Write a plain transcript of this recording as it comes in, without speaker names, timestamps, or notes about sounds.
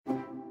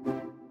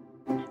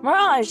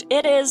Mirage,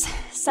 it is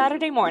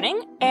Saturday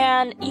morning,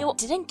 and you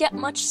didn't get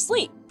much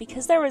sleep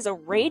because there was a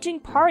raging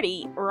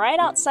party right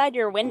outside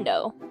your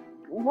window.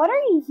 What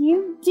are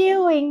you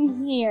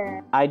doing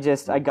here? I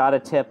got a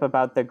tip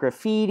about the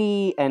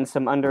graffiti and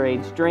some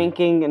underage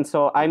drinking, and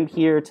so I'm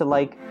here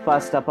to,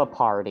 bust up a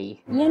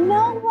party. You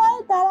know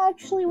what? That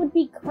actually would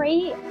be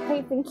great.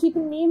 They've been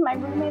keeping me and my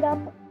roommate up.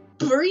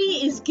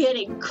 Bree is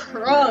getting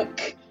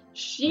crunk.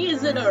 She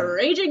is in a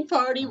raging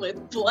party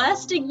with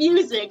blasting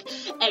music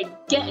and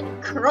getting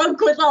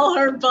crunk with all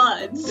her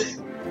buds.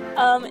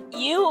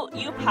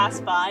 You pass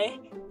by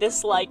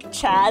this,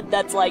 Chad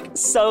that's,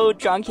 so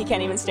drunk he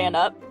can't even stand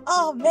up.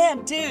 Oh,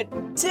 man, dude,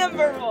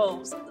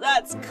 Timberwolves!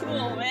 That's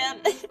cool,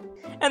 man.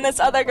 And this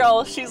other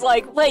girl, she's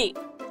like, wait,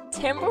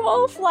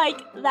 Timberwolf?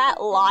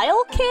 That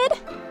Lyle kid?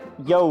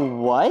 Yo,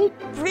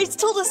 what? Breeze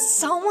told us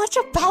so much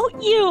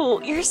about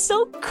you! You're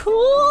so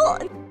cool!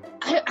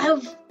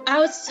 I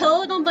was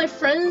telling all my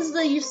friends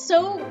that you're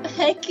so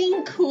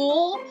heckin'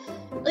 cool.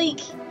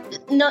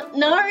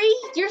 Nari,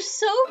 you're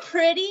so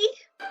pretty.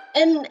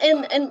 And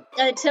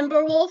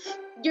Timberwolf,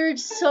 you're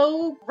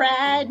so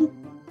rad.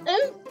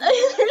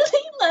 I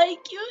really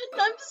like you,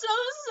 and I'm so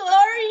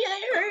sorry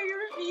I hurt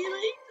your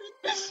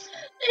feelings.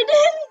 I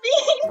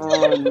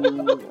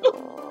didn't mean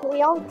to.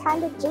 We all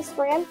kind of just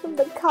ran from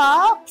the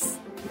cops.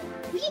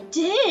 We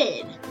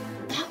did.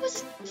 That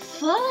was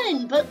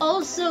fun, but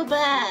also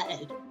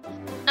bad.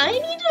 I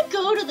need to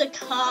go to the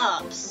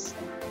cops.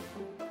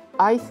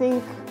 I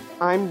think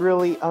I'm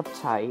really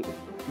uptight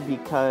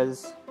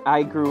because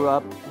I grew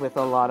up with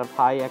a lot of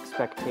high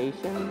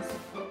expectations.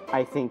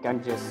 I think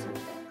I'm just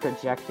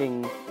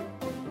projecting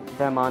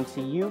them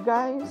onto you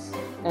guys,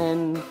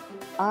 and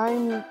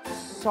I'm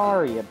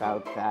sorry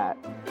about that.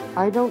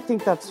 I don't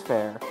think that's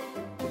fair.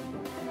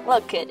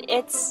 Look, kid,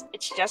 it's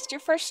just your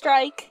first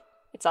strike.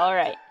 It's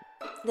alright.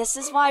 This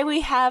is why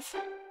we have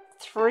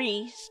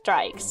 3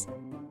 strikes.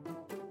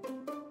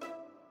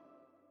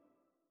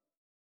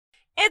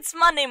 It's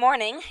Monday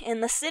morning in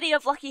the city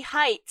of Lucky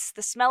Heights.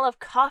 The smell of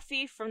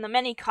coffee from the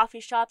many coffee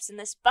shops in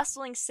this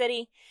bustling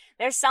city.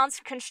 There's sounds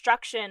of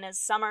construction as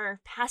summer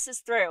passes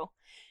through.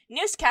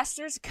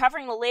 Newscasters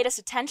covering the latest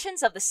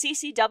attentions of the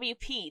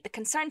CCWP. The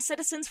concerned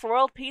citizens for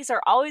world peace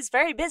are always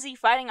very busy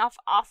fighting off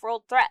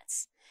off-world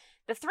threats.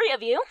 The 3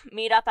 of you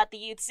meet up at the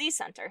Youth Z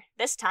Center.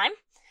 This time,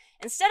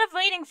 instead of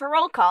waiting for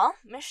roll call,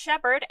 Miss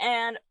Shepard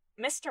and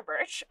Mr.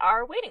 Birch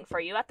are waiting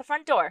for you at the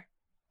front door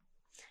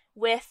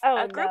with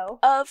a group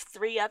of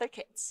 3 other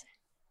kids.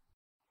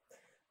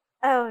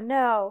 Oh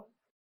no.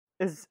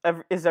 Is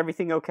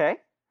everything okay?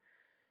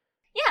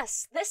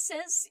 Yes, this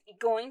is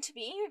going to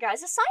be your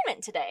guys'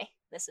 assignment today.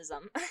 This is,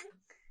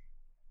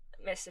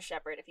 Mr.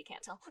 Shepard, if you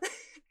can't tell.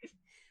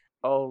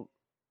 Oh,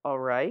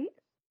 alright.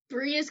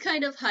 Bree is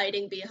kind of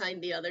hiding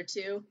behind the other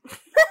 2.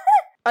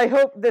 I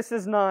hope this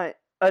is not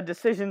a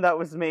decision that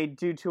was made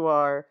due to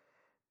our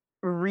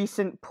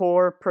recent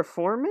poor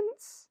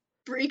performance.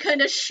 Bree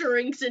kind of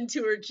shrinks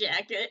into her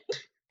jacket.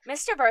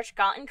 Mr. Birch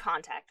got in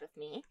contact with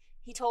me.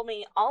 He told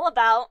me all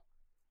about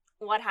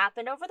what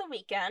happened over the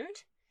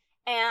weekend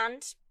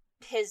and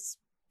his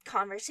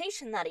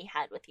conversation that he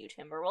had with you,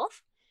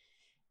 Timberwolf.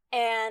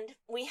 And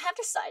we have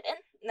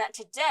decided that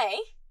today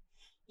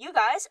you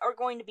guys are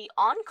going to be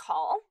on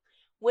call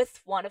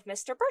with one of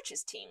Mr.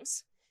 Birch's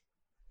teams.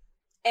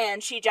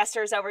 And she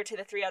gestures over to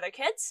the 3 other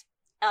kids.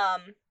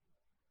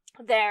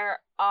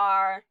 There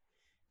are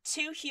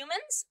 2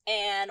 humans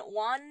and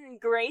 1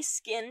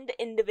 gray-skinned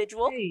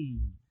individual. Hey.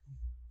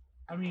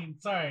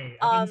 Sorry,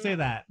 I didn't say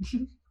that.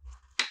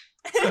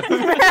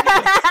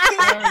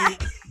 Sorry.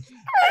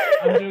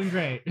 I'm doing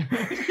great.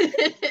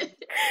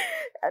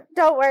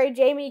 Don't worry,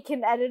 Jamie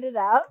can edit it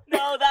out.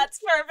 No, that's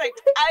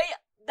perfect.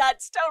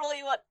 That's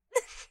totally what...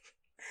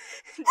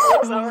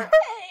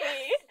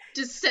 Hey.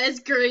 Just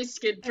says gray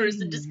skinned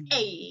person, just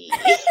hey.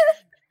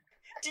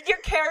 Did your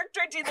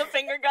character do the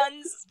finger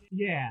guns?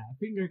 Yeah,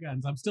 finger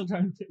guns. I'm still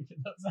trying to figure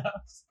those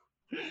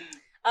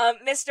out.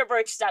 Mr.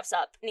 Birch steps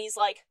up and he's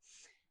like,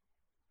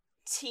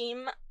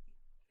 Team...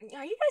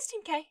 Are you guys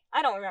Team K?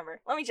 I don't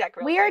remember. Let me check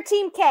real quick. We are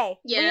Team K.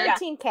 Yeah. We are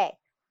Team K.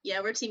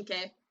 Yeah, we're Team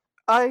K.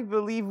 I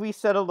believe we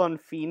settled on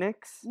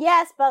Phoenix.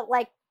 Yes, but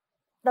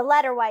the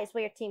letter-wise,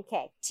 we are Team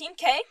K. Team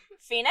K,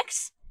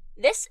 Phoenix.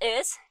 This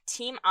is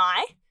Team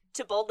I,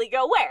 to boldly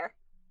go where?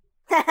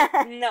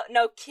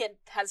 No kid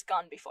has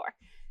gone before.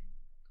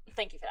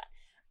 Thank you for that.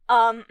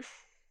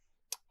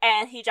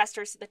 And he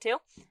gestures to the 2.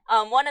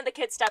 One of the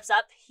kids steps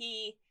up.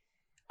 He,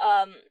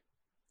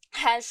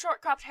 has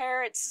short cropped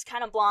hair. It's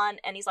kind of blonde.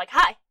 And he's like,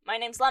 hi, my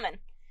name's Lemon.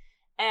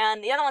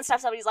 And the other one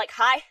steps up and he's like,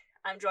 hi,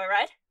 I'm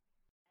Joyride.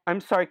 I'm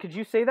sorry, could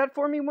you say that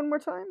for me one more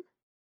time?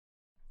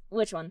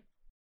 Which one?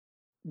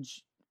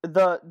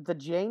 The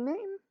J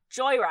name?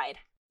 Joyride.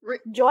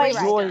 Joyride.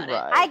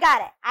 Joyride. I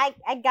got it.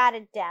 I got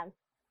it down.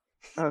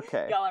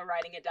 Okay. Y'all are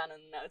writing it down in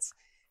the notes.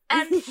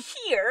 And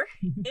here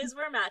is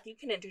where Matthew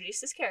can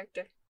introduce his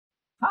character.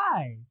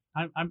 Hi,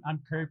 I'm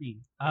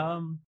Kirby.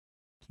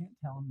 Can't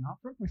tell I'm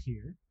not from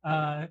here.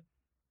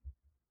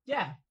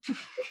 Yeah.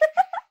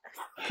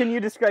 Can you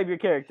describe your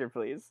character,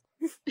 please?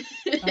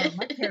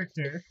 My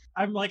character,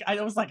 I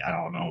was like, I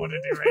don't know what to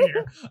do right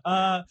here.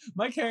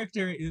 My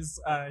character is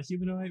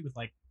humanoid with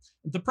like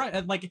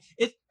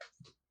it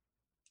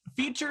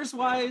features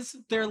wise,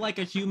 they're like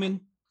a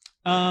human.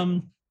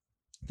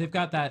 They've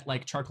got that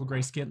like charcoal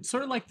gray skin,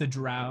 sort of like the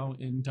drow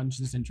in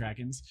Dungeons and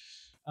Dragons,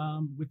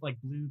 with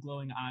like blue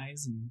glowing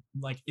eyes, and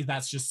like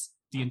that's just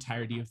the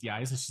entirety of the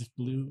eyes. It's just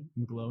blue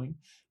and glowing.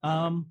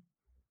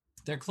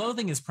 Their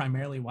clothing is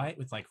primarily white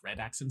with like red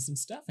accents and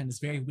stuff, and it's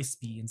very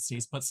wispy and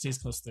stays close to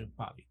their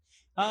body.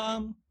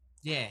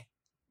 Yeah.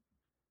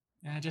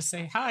 And I just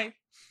say hi.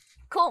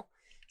 Cool.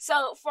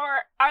 So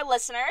for our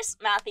listeners,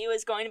 Matthew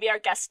is going to be our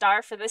guest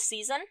star for this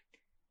season.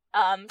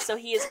 So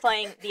he is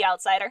playing the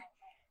outsider.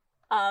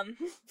 Nice.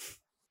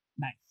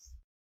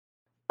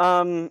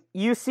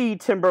 You see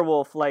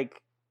Timberwolf, like,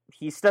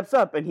 he steps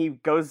up and he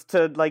goes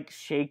to, like,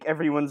 shake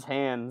everyone's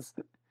hands.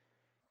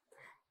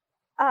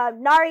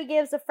 Nari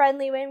gives a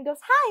friendly wave and goes,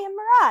 "Hi, I'm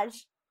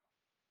Mirage."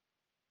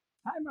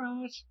 Hi,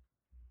 Mirage.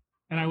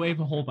 And I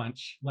wave a whole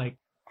bunch, like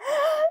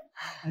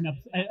an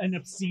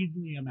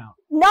obscenely amount.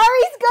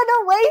 Nari's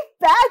gonna wave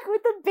back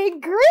with a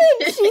big grin.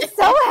 She's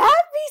so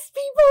happy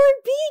people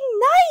are being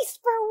nice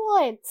for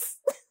once.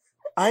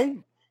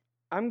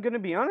 I'm gonna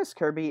be honest,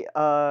 Kirby.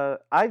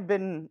 I've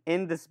been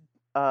in this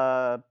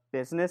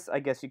business, I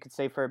guess you could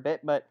say, for a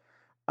bit, but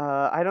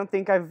I don't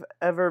think I've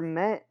ever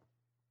met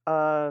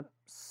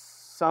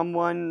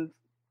someone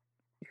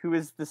who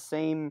is the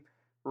same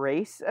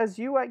race as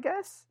you, I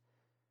guess.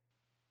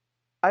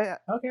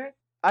 Okay.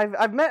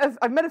 I've met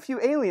a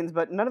few aliens,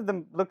 but none of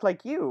them look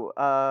like you.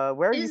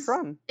 Where are you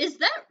from? Is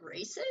that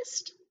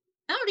racist?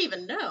 I don't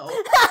even know.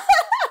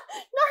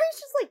 Nari's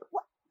just like,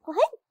 what?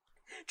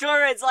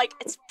 Jorad's like,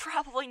 it's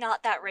probably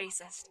not that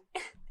racist.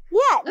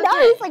 Yeah, Okay.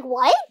 Nari's like,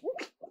 what?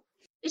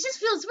 It just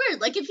feels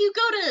weird. Like if you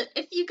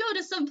go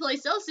to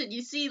someplace else and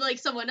you see like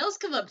someone else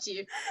come up to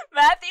you.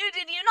 Matthew,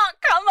 did you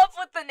not come up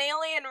with an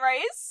alien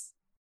race?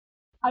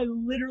 I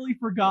literally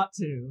forgot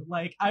to.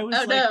 Like, I was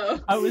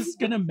I was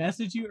gonna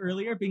message you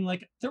earlier being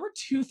like, there were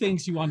 2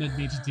 things you wanted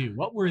me to do.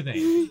 What were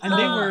they? And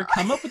they were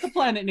come up with the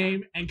planet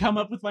name and come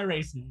up with my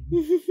race name.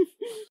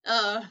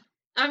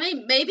 I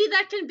mean, maybe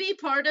that can be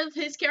part of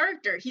his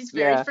character. He's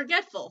very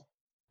forgetful.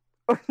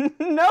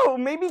 No,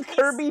 maybe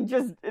Kirby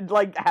just,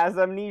 like, has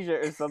amnesia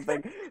or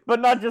something. But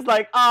not just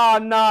like,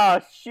 nah,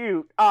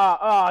 shoot.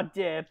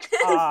 Dip.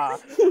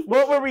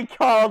 What were we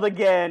called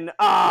again?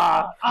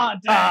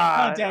 Dang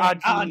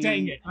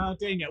it.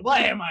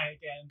 What am I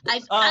again? I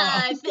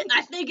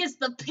think it's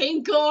the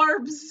pink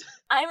orbs.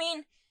 I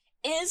mean,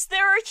 is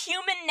there a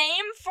human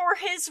name for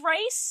his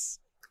race?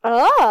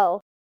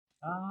 Oh.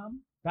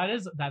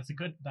 That's a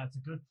good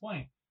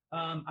point.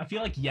 I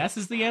feel like yes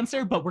is the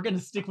answer, but we're gonna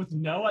stick with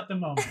no at the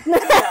moment.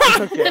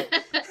 Okay.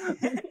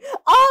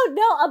 Oh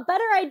no, a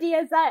better idea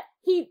is that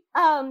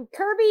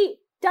Kirby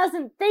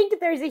doesn't think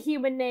there's a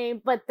human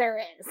name, but there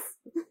is.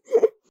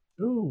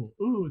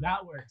 Ooh,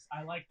 that works.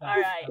 I like that.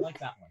 All right. I like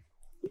that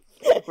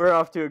one. We're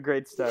off to a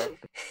great start.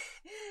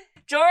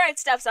 Jorad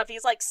steps up.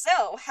 He's like,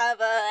 so,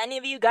 have any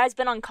of you guys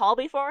been on call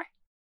before?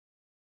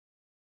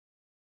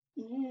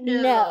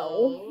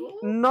 No.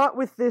 Not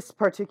with this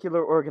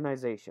particular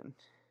organization.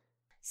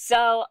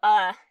 So,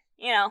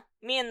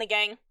 me and the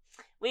gang,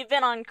 we've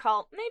been on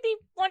call maybe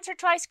once or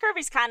twice.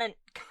 Kirby's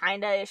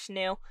kinda-ish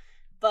new.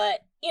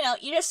 But,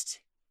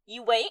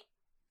 you wait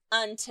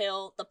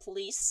until the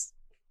police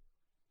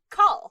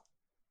call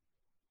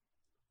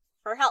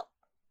for help.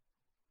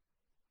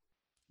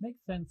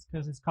 Makes sense,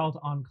 because it's called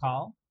On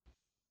Call.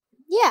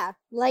 Yeah,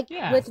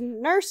 Yeah. with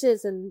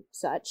nurses and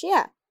such,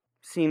 yeah.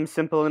 Seems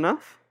simple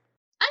enough.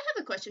 I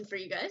have a question for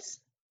you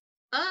guys.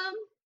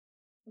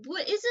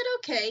 Is it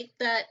okay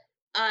that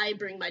I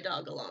bring my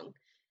dog along?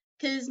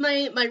 Because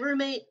my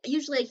roommate,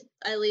 usually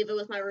I leave it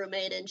with my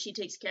roommate and she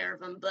takes care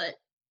of him, but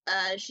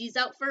she's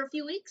out for a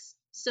few weeks,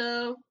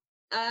 so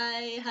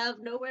I have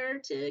nowhere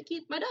to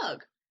keep my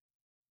dog.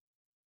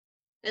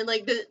 And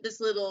like this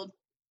little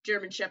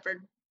German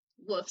Shepherd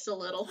woofs a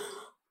little.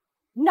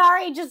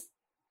 Nari just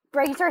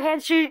brings her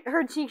hand to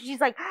her cheek. She's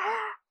like,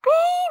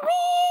 baby!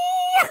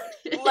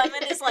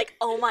 Lemon is like,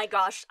 oh my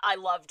gosh, I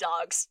love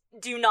dogs.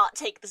 Do not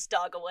take this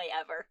dog away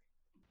ever.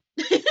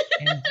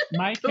 And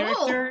my Cool.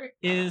 character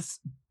is...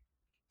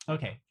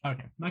 Okay.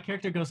 My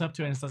character goes up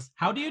to it and says,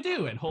 how do you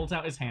do? And holds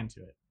out his hand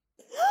to it.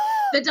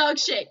 The dog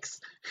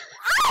shakes.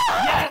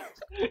 Yes!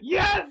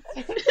 Yes!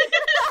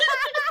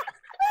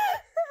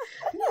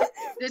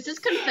 This is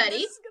Confetti.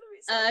 This is gonna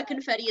be so bad.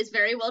 Confetti is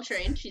very well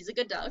trained. She's a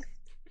good dog.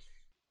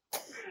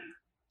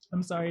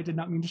 I'm sorry, I did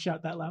not mean to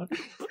shout that loud.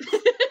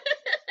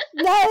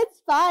 No,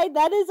 it's fine.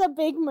 That is a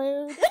big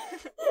mood.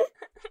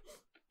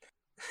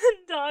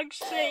 Dog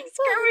shakes.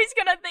 Kirby's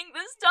gonna think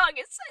this dog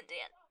is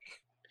sentient.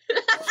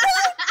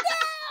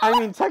 I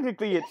mean,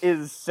 technically it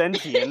is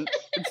sentient.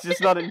 It's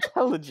just not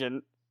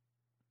intelligent.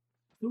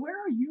 So where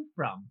are you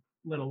from,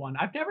 little one?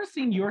 I've never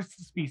seen your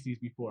species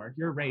before,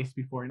 your race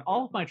before, in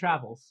all of my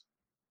travels.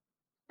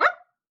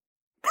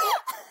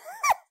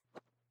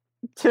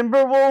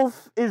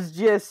 Timberwolf is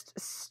just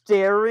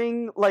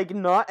staring, like,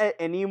 not at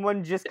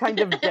anyone, just kind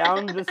of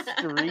down the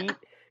street.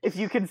 If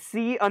you could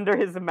see under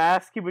his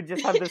mask, he would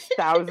just have this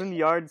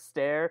 1,000-yard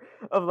stare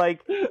of,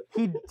 like,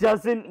 he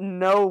doesn't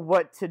know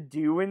what to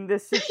do in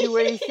this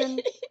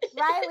situation.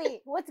 Riley,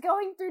 what's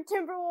going through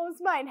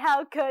Timberwolf's mind?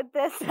 How could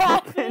this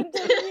happen to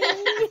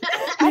me?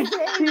 I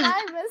made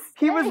my mistake.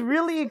 He was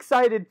really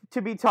excited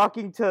to be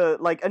talking to,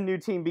 like, a new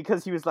team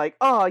because he was like,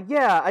 oh,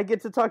 yeah, I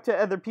get to talk to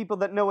other people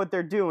that know what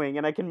they're doing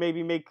and I can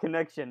maybe make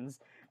connections.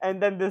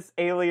 And then this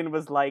alien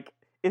was like,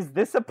 is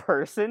this a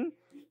person?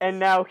 And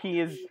now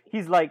he's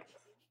like,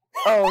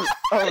 oh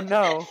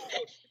no.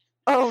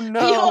 Oh no.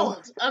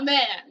 Behold, a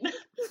man.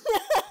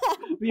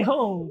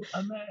 Behold,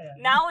 a man.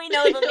 Now we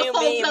know the new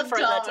Holds meme up for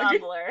dog. the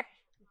Tumblr.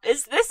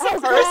 Is this a Oh,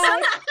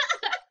 person?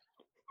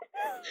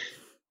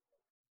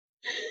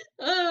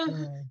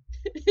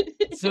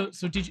 So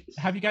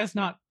have you guys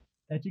not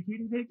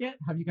educated it yet?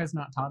 Have you guys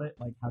not taught it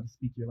like how to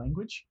speak your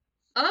language?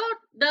 Oh,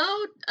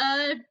 no,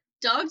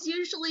 dogs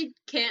usually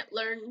can't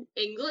learn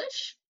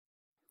English.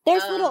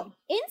 There's Um, little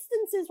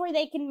instances where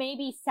they can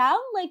maybe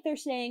sound like they're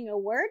saying a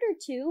word or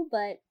two,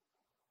 but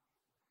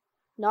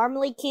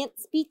normally can't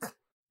speak.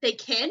 They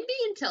can be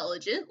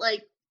intelligent,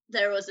 like,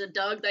 there was a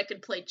dog that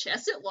could play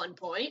chess at one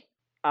point.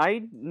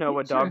 I know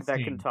a dog that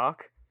can Interesting.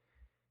 talk.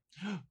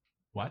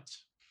 What?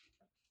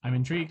 I'm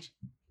intrigued.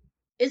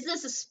 Is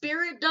this a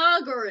spirit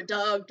dog or a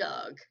dog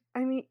dog? I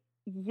mean,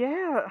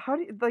 yeah, how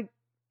do you, like,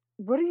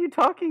 what are you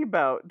talking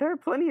about? There are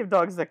plenty of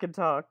dogs that can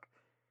talk.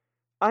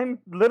 I'm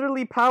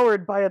literally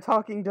powered by a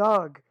talking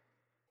dog.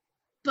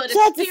 But So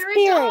a it's a spirit,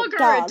 spirit dog or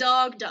dog. a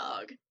dog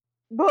dog?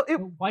 Well, it,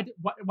 Well,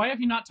 why have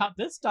you not taught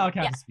this dog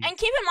how Yeah, to speak? and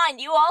keep in mind,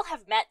 you all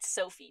have met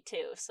Sophie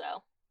too,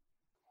 so.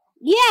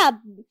 Yeah,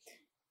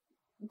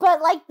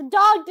 but like the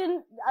dog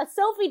didn't,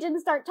 Sophie didn't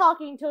start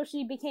talking until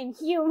she became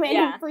human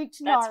Yeah, and freaked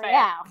that's Nari fair.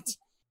 out.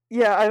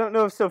 yeah, I don't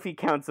know if Sophie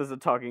counts as a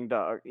talking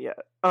dog. Yeah.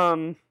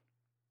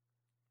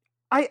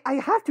 I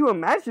have to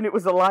imagine it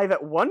was alive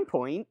at one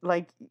point.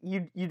 Like,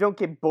 you don't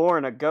get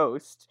born a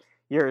ghost.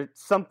 You're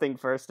something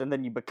first, and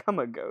then you become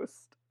a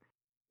ghost.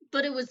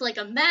 But it was like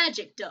a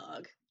magic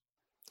dog.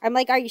 I'm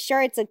like, are you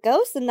sure it's a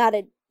ghost and not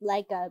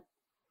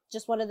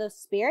just one of those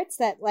spirits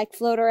that like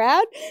float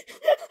around?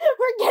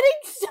 We're getting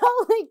so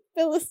like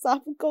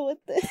philosophical with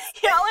this.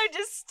 Y'all are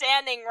just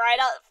standing right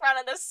out front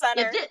of the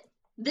center. Yeah,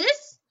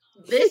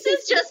 this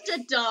is just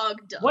a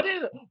dog dog.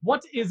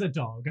 What is a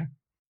dog?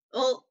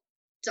 Well,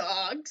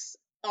 dogs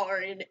are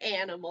an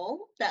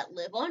animal that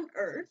live on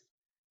Earth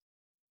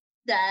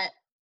that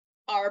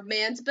are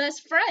man's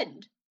best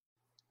friend.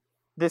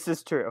 This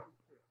is true.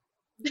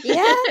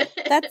 Yeah,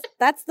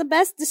 that's the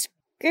best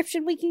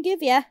description we can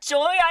give you.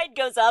 Joy-Eyed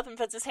goes up and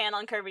puts his hand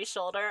on Kirby's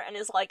shoulder and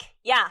is like,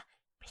 yeah,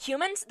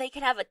 humans, they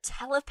can have a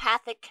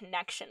telepathic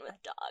connection with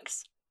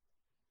dogs.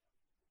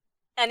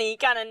 And he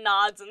kind of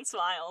nods and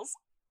smiles.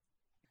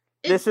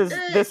 This is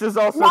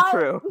also Not-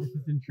 true. This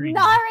is intriguing.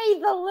 Nari,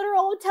 the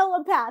literal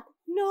telepath.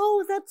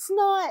 No, that's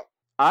not.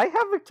 I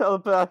have a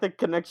telepathic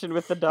connection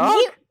with the dog.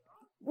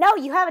 No,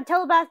 you have a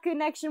telepathic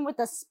connection with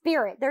a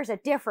spirit. There's a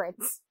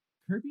difference.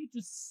 Kirby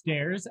just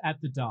stares at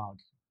the dog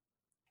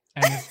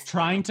and is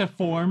trying to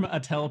form a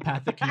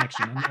telepathic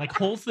connection and like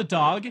holds the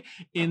dog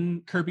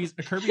in Kirby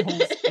holds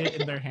it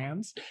in their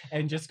hands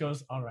and just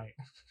goes, all right,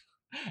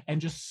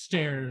 and just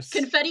stares.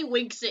 Confetti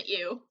winks at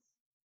you.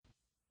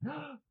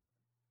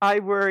 I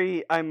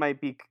worry I might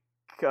be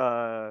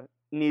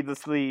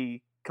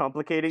needlessly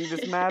complicating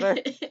this matter.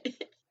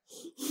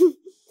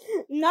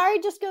 Nari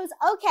just goes,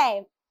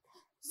 okay,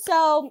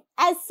 so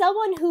as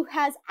someone who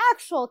has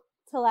actual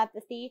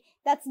telepathy,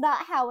 that's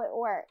not how it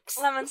works.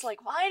 Lemon's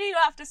like, why do you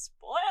have to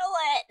spoil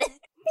it?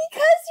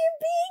 Because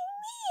you're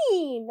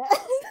being mean.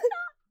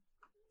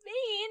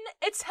 Mean?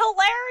 It's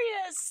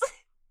hilarious.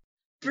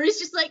 Bruce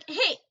just like,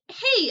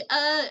 hey,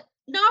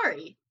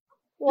 Nari,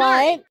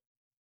 What?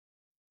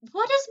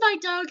 what is my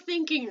dog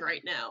thinking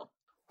right now?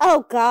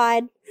 Oh,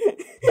 God.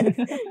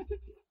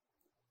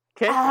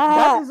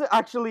 That is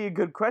actually a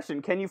good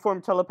question. Can you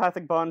form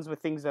telepathic bonds with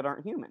things that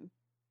aren't human?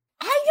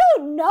 I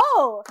don't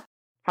know.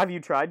 Have you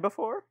tried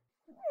before?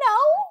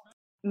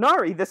 No.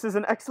 Nari, this is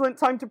an excellent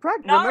time to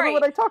practice. Nari, Remember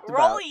what I talked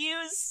roll about.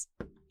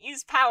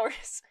 use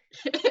powers.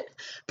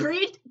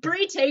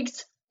 Bree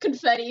takes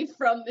confetti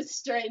from the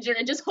stranger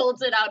and just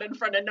holds it out in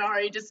front of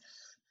Nari. Just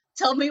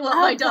tell me what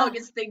my dog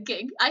is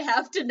thinking. I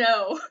have to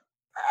know.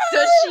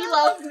 Does she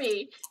love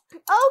me?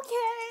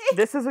 Okay.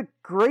 This is a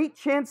great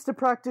chance to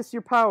practice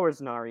your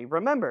powers, Nari.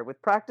 Remember,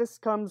 with practice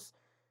comes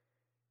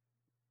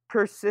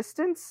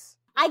persistence.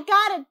 I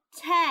got a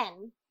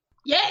 10.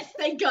 Yes,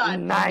 thank God.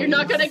 Nice. You're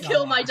not gonna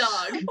kill my dog.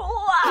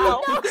 Wow.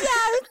 No, yeah, I'm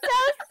so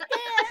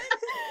scared.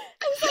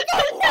 I was like,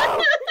 oh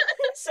no.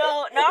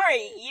 So,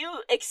 Nari,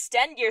 you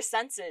extend your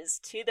senses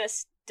to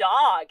this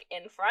dog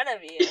in front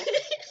of you.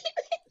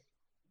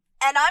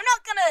 And I'm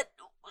not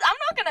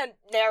gonna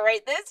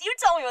narrate this. You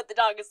tell me what the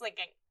dog is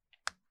thinking.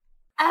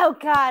 Oh,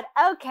 God.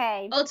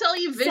 Okay. I'll tell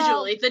you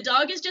visually. The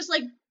dog is just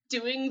like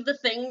doing the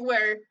thing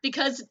where,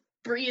 because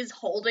Bree is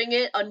holding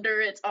it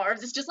under its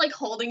arms. It's just like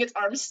holding its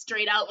arms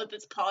straight out with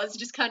its paws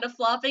just kind of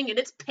flopping, and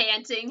it's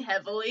panting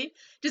heavily,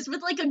 just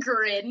with like a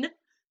grin.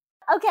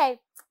 Okay,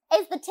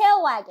 is the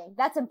tail wagging?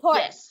 That's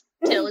important. Yes,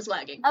 tail is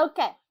wagging.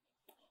 Okay,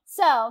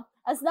 so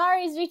as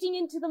Nari is reaching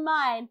into the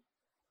mine,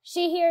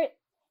 she hears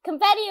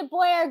confetti, a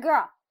boy or a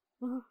girl?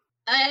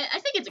 I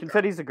think it's a girl.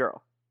 Confetti's a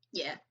girl.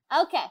 Yeah.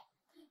 Okay,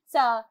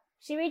 so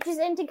she reaches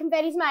into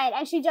Confetti's mind,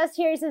 and she just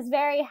hears this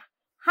very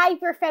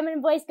hyper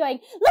feminine voice going,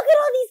 "Look at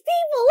all these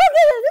people! Look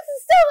at them! This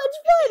is so much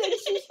fun!" And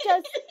she's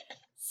just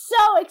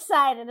so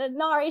excited, and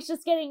Nari's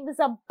just getting this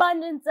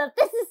abundance of,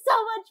 "This is so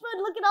much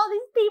fun! Look at all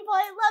these people!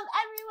 I love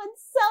everyone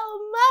so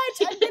much!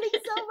 I'm getting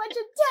so much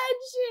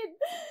attention!"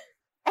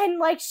 And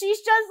like she's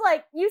just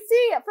like, you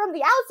see it from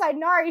the outside,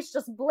 Nari's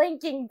just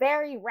blinking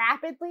very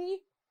rapidly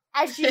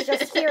as she's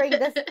just hearing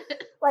this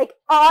like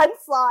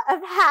onslaught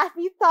of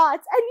happy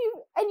thoughts,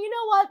 and you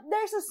know what?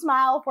 There's a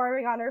smile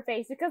forming on her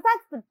face because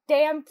that's the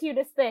damn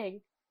cutest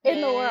thing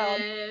in the world.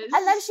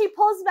 And then she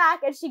pulls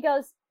back and she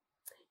goes,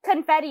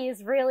 "Confetti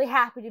is really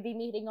happy to be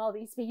meeting all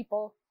these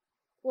people,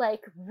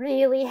 like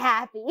really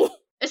happy."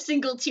 A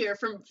single tear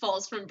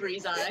falls from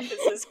Bree's eye. This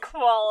is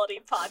quality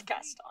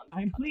podcast on.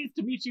 I'm pleased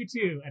to meet you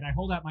too, and I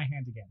hold out my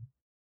hand again.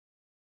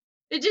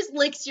 It just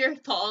licks your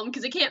palm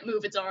because it can't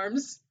move its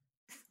arms.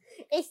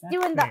 It's That's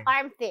doing fair. the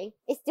arm thing.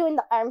 It's doing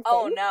the arm thing.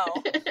 Oh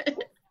no.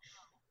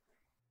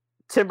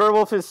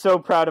 Timberwolf is so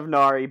proud of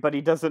Nari, but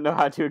he doesn't know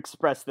how to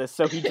express this,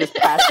 so he just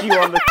pats you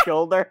on the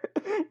shoulder.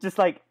 Just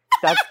like,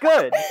 "That's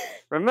good.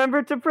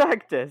 Remember to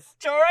practice."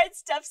 Joyride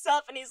steps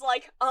up and he's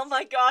like, "Oh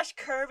my gosh,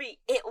 Kirby,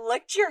 it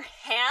licked your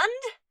hand?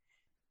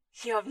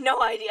 You have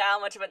no idea how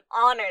much of an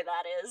honor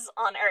that is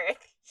on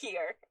Earth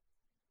here."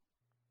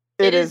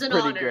 It is is an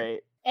pretty honor.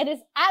 great. It is.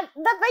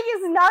 The thing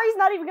is, Nari's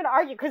not even gonna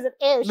argue because it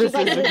is. She's This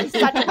like, is- "It is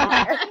such an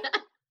honor."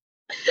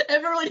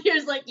 Everyone here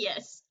is like,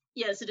 yes.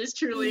 Yes, it is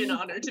truly an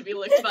honor to be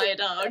licked by a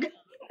dog.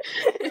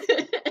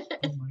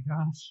 Oh my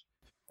gosh.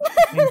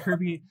 And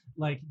Kirby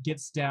like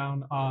gets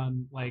down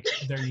on like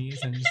their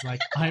knees and he's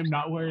like, "I'm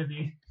not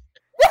worthy."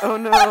 Oh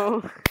no.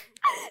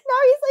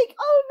 Nari's like,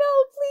 "Oh no,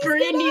 please Bree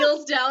get up."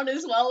 kneels down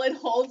as well and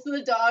holds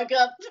the dog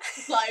up,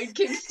 Lion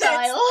King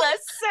style.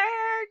 It's the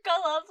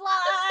circle of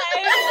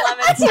life.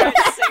 Lemon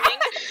starts singing.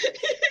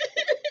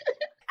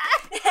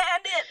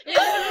 And it moves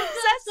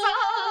us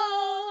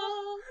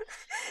all.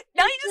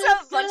 Now you just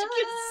have a bunch of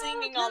kids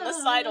singing on the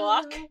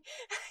sidewalk.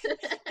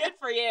 Good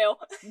for you.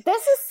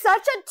 This is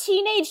such a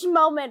teenage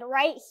moment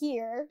right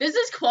here. This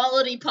is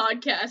quality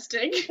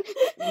podcasting.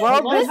 I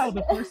Well, love this how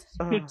the first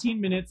 15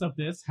 minutes of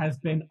this has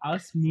been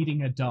us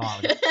meeting a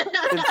dog.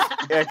 is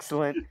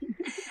excellent.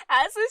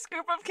 As this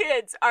group of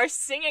kids are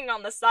singing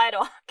on the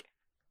sidewalk,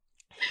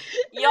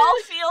 y'all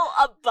feel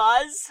a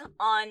buzz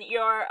on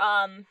your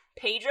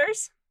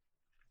pagers,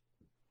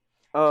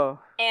 Oh,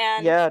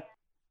 and yeah. it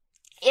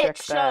check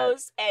that.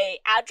 shows a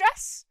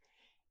address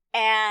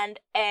and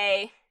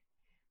a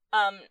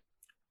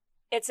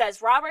it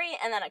says robbery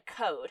and then a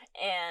code,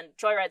 and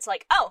Joyride's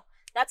like, "Oh,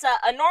 that's a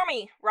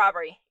normie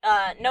robbery.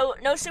 No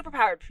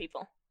superpowered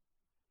people.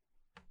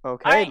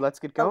 Okay, Alright. let's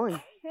get going.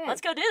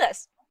 Let's go do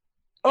this."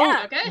 Oh,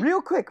 Yeah. Okay.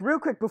 real quick,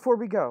 before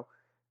we go.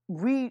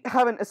 We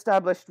haven't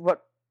established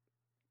what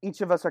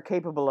each of us are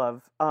capable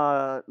of.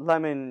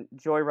 Lemon,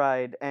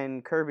 Joyride,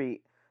 and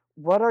Kirby.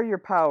 What are your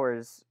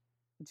powers?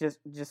 Just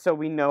so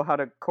we know how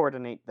to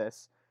coordinate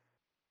this.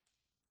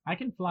 I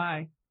can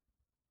fly.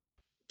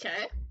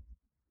 Okay.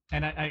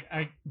 And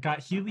I got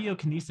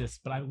heliokinesis,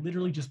 but I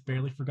literally just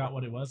barely forgot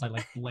what it was. I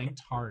like blanked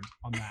hard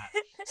on that.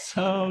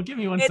 So give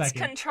me one It's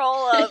second.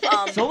 control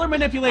of Solar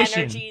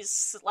manipulation.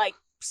 energies like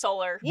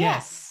solar.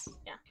 Yes.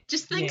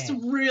 Just thinks Yeah.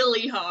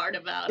 really hard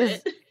about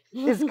Is- it.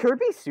 Is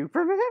Kirby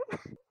Superman?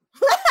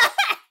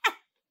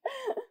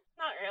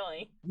 Not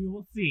really. We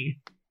will see.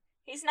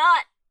 He's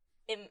not.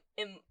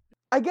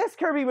 I guess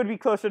Kirby would be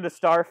closer to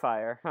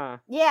Starfire, huh?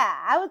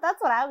 Yeah,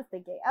 that's what I was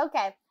thinking.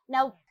 Okay,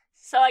 now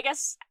So I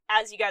guess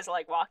as you guys are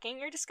like walking,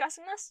 you're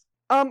discussing this.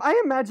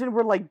 I imagine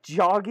we're like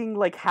jogging,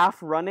 like half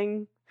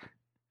running.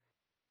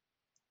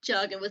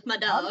 Jogging with my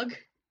dog.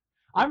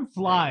 I'm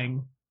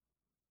flying.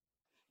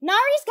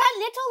 Nari's got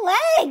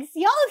little legs.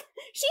 Y'all,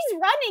 she's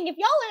running. If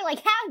y'all are like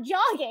half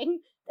jogging,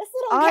 this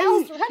little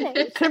gal's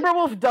running.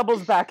 Timberwolf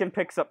doubles back and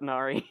picks up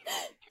Nari.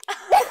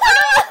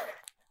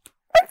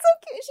 That's so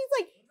cute. She's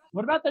like,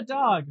 What about the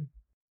dog?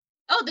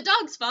 Oh, the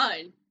dog's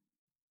fine.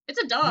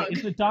 It's a dog. Wait,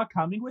 is the dog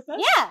coming with us?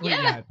 Yeah. Wait,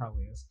 Yeah. yeah, it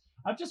probably is.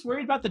 I'm just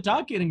worried about the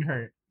dog getting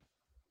hurt.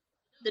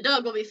 The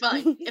dog will be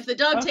fine. If the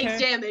dog takes Okay.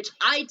 damage,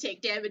 I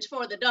take damage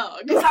for the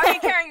dog. How are you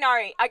carrying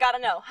Nari? I gotta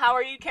know. How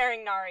are you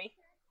carrying Nari?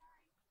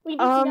 we need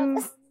to know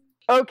this.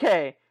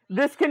 Okay,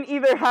 this can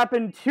either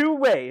happen two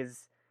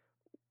ways.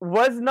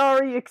 Was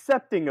Nari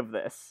accepting of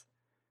this?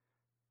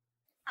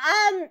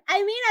 I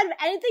mean, out of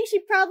anything, she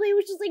probably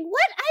was just like,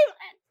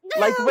 what?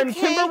 Like, when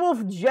Okay.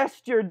 Timberwolf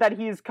gestured that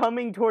he is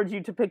coming towards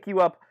you to pick you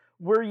up,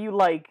 were you,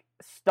 like,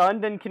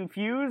 stunned and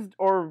confused,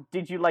 or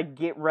did you, like,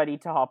 get ready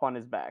to hop on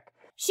his back?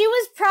 She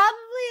was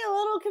probably a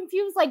little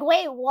confused, like,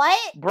 wait,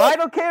 what?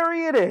 Bridal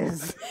carry it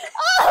is.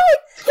 Oh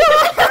my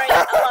god! Right,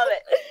 I love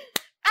it.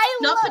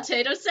 Not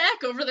potato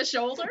sack over the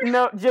shoulder?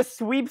 No, just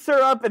sweeps her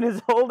up and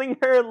is holding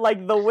her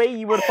like the way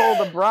you would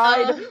hold a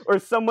bride or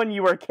someone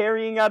you are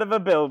carrying out of a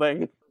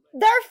building.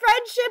 Their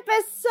friendship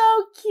is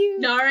so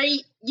cute. Nari,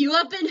 you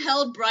have been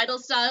held bridal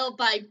style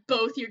by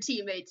both your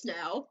teammates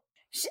now.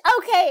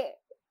 Okay,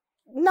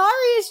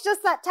 Nari is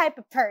just that type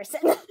of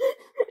person.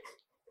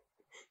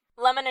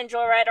 Lemon and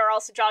Joyride are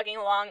also jogging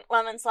along.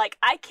 Lemon's like,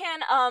 I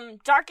can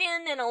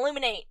darken and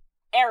illuminate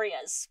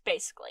areas,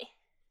 basically.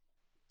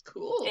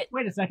 Cool.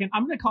 Wait a second.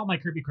 I'm gonna call my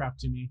Kirby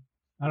Craft to me.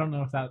 I don't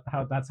know if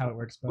that's how it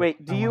works. But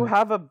Wait, do you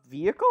have a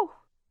vehicle?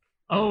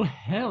 Oh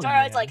hell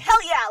Joyride's yeah! like, hell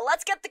yeah,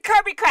 let's get the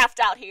Kirby Craft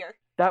out here.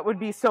 That would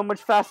be so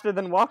much faster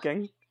than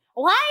walking.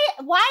 Why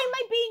am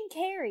I being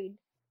carried?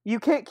 You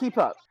can't keep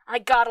up. I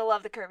gotta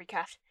love the Kirby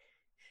Craft.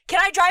 Can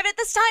I drive it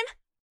this time?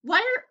 Why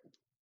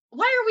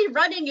are we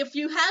running if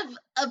you have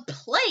a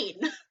plane?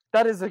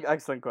 That is an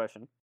excellent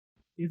question.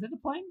 Is it a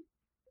plane?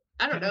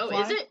 I don't Can it know,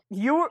 fly? is it?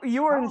 You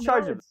are in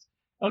charge of it.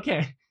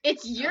 Okay.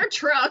 It's your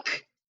truck.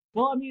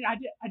 Well, I mean,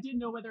 I didn't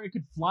know whether it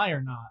could fly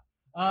or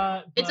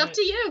not. It's up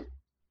to you.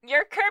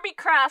 Your Kirby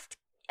Craft,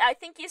 I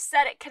think you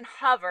said it can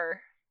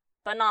hover,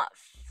 but not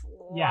fly.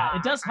 Yeah,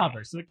 it does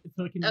hover, so it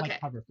can Okay. like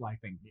hover fly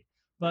thing.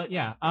 But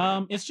yeah,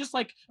 it's just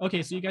like,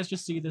 okay, so you guys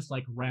just see this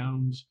like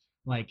round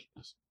like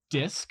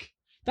disc.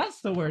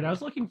 That's the word I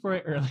was looking for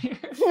it earlier.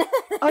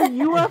 A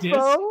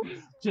UFO?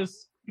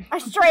 Just A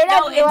straight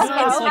No, up it's UFO.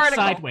 no, it's like vertical.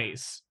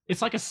 sideways.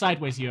 It's like a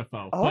sideways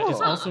UFO, but it's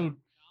Oh. also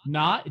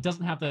not. It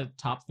doesn't have the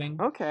top thing.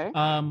 Okay.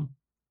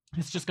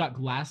 It's just got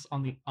glass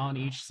on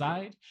each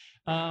side.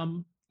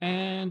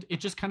 And it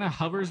just kind of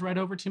hovers right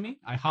over to me.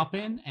 I hop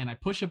in and I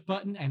push a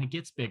button and it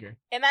gets bigger.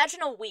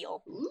 Imagine a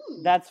wheel.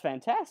 Ooh. That's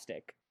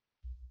fantastic.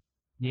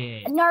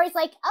 Yeah. And Nari's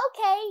like,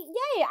 okay,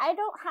 yay, I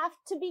don't have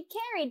to be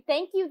carried.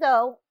 Thank you,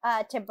 though,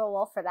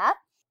 Timberwolf, for that.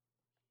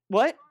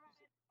 What?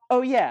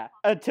 Oh yeah,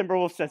 a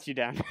Timberwolf sets you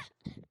down.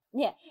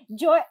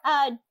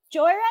 Joyride,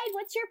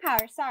 what's your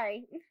power?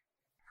 Sorry.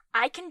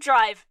 I can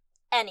drive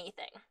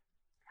anything.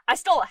 I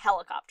stole a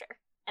helicopter,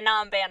 and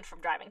now I'm banned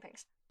from driving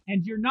things.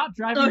 And you're not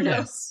driving Oh,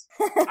 no. this.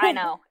 I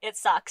know, it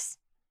sucks.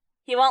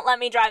 He won't let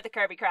me drive the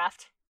Kirby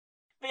Craft.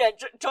 But yeah,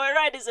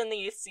 Joyride is in the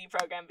Youth C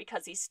program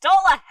because he stole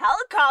a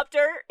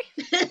helicopter!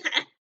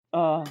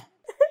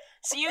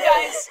 So you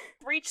guys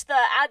reach the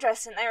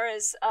address, and there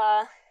is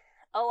a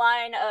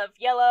line of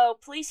yellow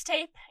police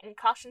tape and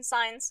caution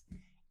signs,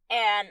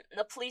 and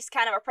the police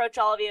kind of approach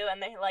all of you,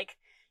 and they're like,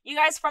 you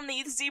guys from the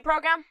Youth Z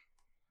program?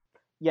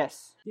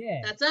 Yes.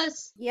 Yeah. That's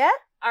us. Yeah?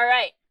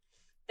 Alright.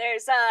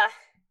 There's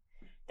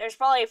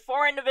probably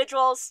 4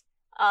 individuals.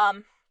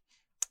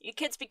 You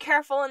kids be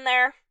careful in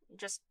there.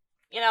 Just,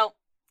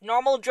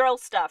 normal drill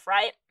stuff,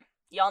 right?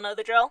 Y'all know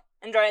the drill?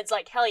 And Droid's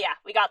like, hell yeah,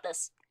 we got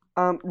this.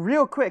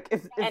 Real quick,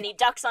 if And he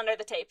ducks under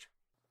the tape.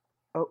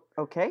 oh,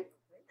 okay.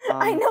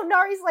 I know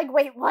Nari's like,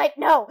 wait, what?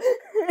 No.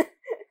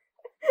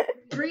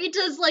 Bree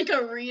does like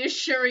a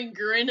reassuring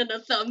grin and a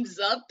thumbs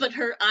up, but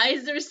her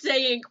eyes are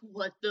saying,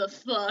 what the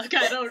fuck?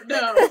 I don't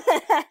know.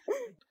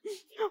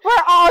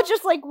 We're all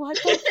just like, what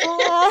the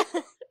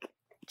fuck?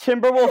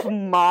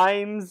 Timberwolf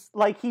mimes,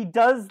 like he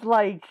does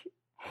like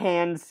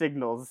hand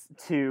signals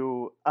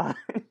to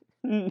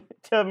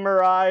to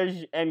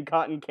Mirage and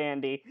Cotton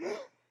Candy,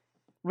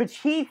 which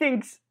he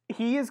thinks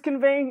he is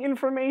conveying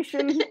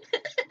information,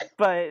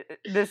 but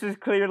this is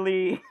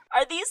clearly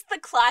Are these the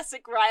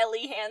classic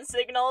Riley hand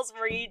signals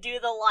where you do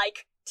the,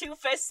 2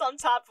 fists on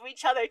top of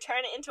each other,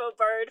 turn it into a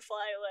bird,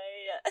 fly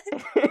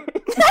away?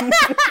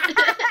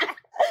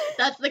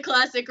 That's the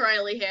classic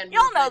Riley hand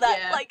Y'all know movement,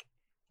 that. yeah.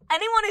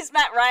 Anyone who's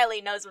met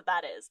Riley knows what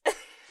that is.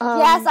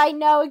 Yes, I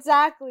know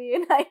exactly.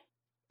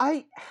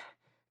 And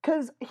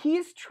because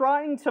he's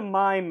trying to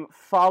mime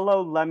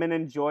follow Lemon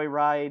and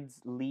Joyride's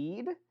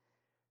lead,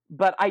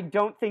 but I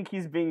don't think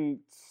he's being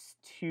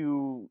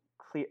too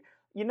clear.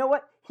 You know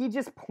what? He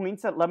just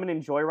points at Lemon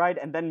and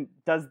Joyride and then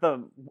does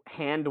the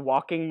hand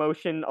walking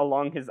motion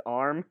along his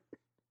arm.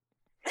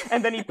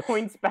 And then he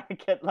points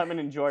back at Lemon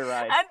and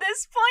Joyride. At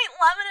this point,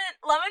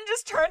 Lemon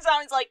just turns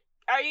around and he's like,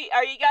 are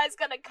you guys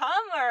gonna come,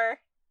 or?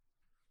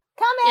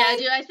 come in. Yeah,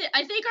 dude,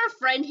 I think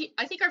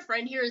our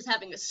friend here is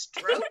having a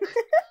stroke.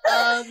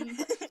 Are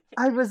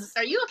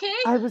you okay?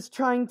 I was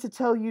trying to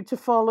tell you to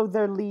follow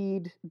their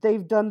lead.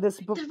 They've done this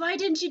before. Then why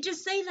didn't you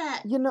just say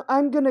that?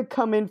 I'm gonna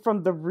come in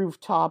from the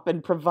rooftop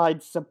and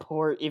provide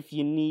support if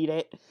you need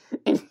it.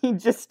 And he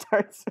just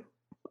starts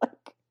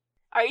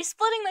Are you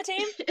splitting the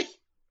team?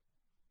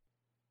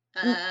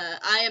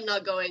 I am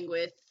not going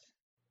with.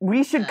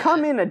 we should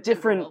come in at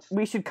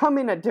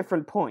Timberwolf.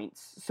 different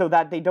points so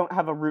that they don't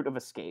have a route of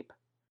escape.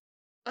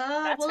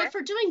 That's Well, fair. if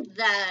we're doing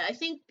that, I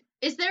think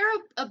is there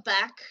a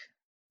back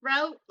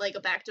route, like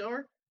a back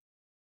door?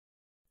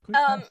 Quick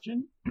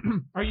question: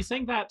 Are you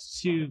saying that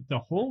to the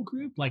whole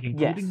group, like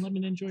including Yes.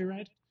 Lemon and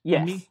Joyride?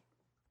 Yes. Me?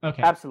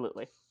 Okay.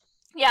 Absolutely.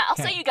 Yeah, I'll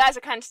say Okay. you guys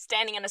are kind of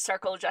standing in a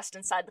circle just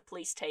inside the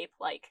police tape,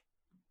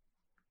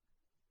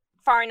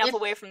 far enough If-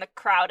 away from the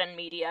crowd and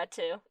media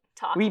to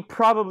talk. We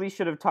probably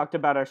should have talked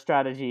about our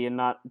strategy and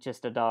not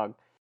just a dog.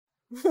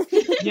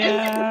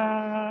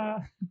 Yeah.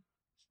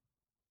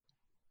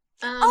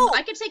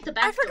 I could take the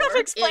back I forgot door to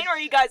explain if- where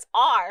you guys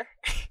are.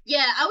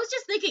 Yeah, I was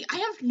just thinking, I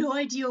have no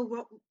idea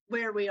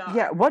where we are.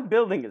 Yeah, what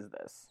building is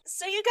this?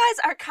 So you guys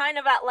are kind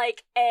of at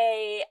like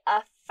a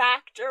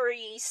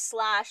factory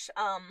slash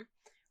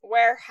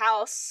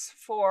warehouse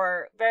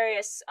for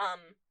various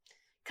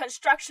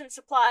construction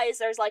supplies.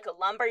 There's like a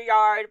lumber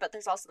yard, but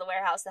there's also the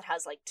warehouse that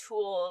has like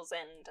tools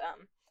and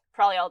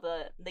probably all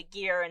the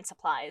gear and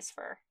supplies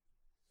for.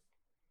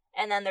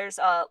 And then there's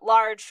a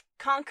large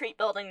concrete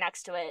building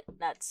next to it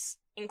that's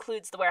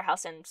includes the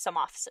warehouse and some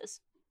offices.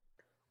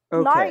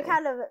 Nari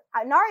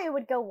Nari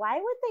would go, why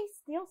would they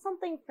steal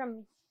something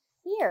from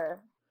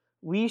here?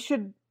 We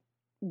should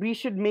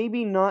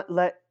maybe not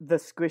let the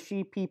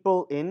squishy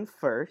people in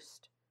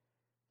first.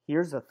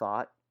 Here's a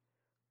thought.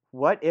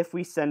 What if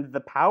we send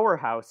the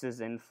powerhouses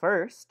in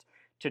first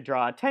to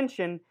draw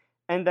attention,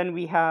 and then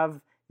we have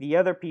the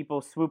other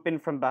people swoop in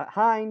from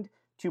behind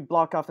to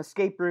block off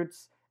escape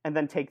routes and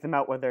then take them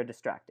out while they're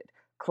distracted?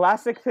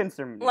 Classic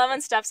pincer maneuver. Lemon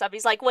steps up.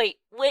 He's like, "Wait,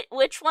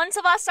 which ones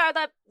of us are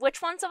the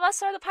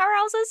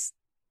powerhouses?"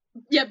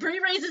 Yeah, Bree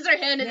raises her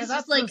hand and Yeah, it's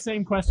that's just like, the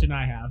same question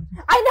I have.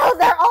 I know,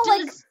 they're all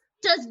like,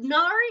 does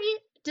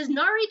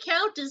Nari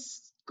count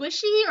as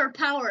squishy or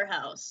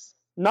powerhouse?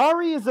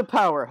 Nari is a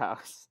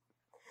powerhouse.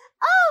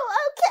 oh,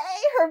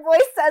 okay. Her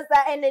voice says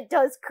that and it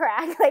does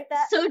crack like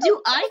that. So do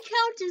I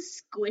count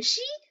as squishy?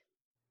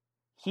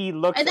 He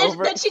looks And then,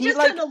 over. then she he just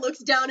like, kind of looks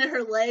down at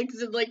her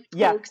legs and like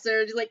Yeah. pokes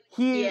her. She's like,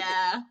 he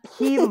yeah.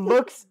 he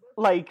looks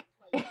like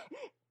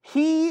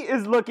he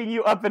is looking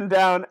you up and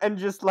down and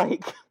just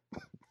like,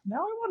 Now I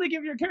want to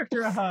give your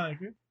character a hug.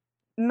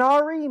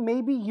 Nari,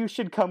 maybe you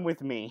should come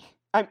with me.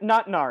 I'm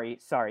not Nari,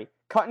 sorry.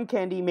 Cotton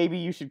Candy, maybe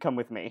you should come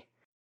with me.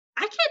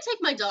 I can't take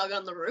my dog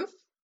on the roof.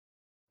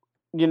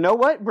 You know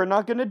what? We're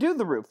not gonna do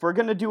the roof. We're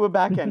gonna do a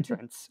back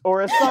entrance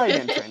or a side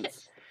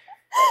entrance.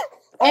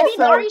 Maybe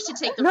Also- Nari should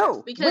take the no,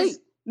 roof because wait,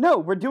 no,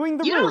 we're doing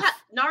the you roof.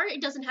 Nari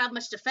doesn't have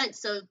much defense,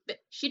 so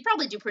she'd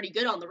probably do pretty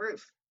good on the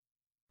roof.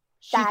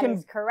 She That can.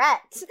 is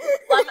correct.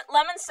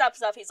 Lemon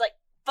steps up. He's like,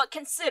 "But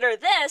consider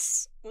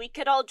this: we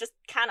could all just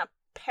kind of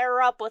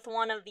pair up with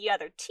one of the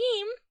other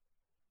team."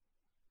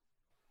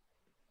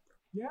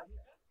 Yeah.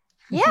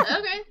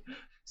 Okay.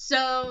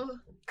 So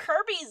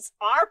Kirby's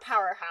our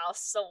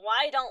powerhouse, so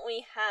why don't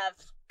we have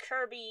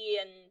Kirby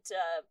and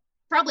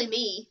probably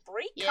me.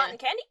 Bree, Yeah. Cotton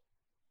Candy?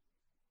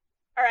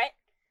 All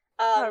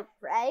right.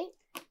 Right?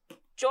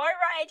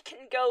 Joyride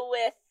can go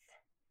with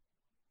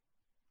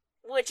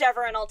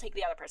whichever, and I'll take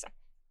the other person.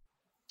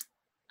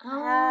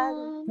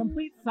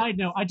 Complete side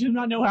note, I do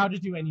not know how to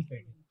do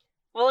anything.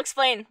 We'll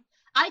explain.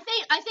 I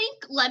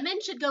think Lemon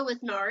should go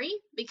with Nari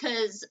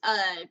because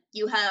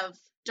you have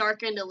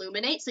darken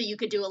illuminate, so you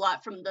could do a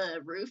lot from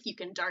the roof. You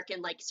can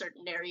darken like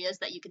certain areas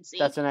that you can see.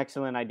 That's an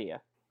excellent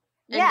idea.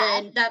 And Yeah.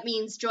 then that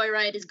means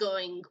Joyride is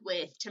going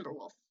with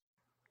Timberwolf.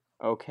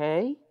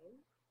 Okay,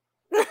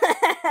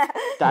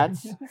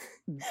 that's.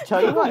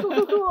 Tell you what.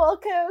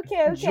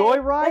 okay.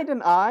 Joyride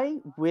and I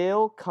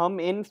will come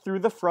in through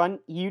the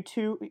front. You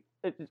two,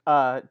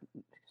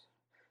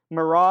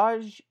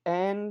 Mirage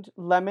and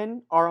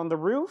Lemon are on the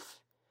roof.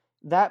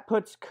 That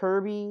puts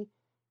Kirby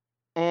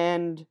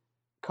and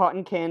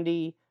Cotton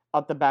Candy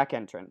at the back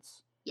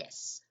entrance.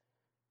 Yes.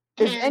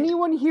 Is And-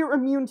 anyone here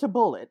immune to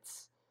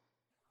bullets?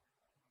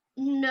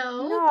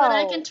 No, but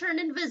I No. can turn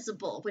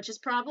invisible, which is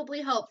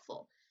probably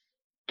helpful.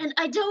 And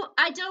I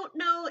don't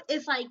know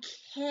if I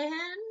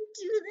can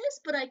do this,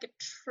 but I could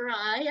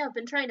try. I've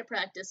been trying to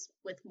practice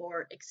with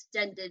more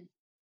extended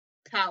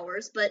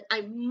powers, but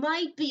I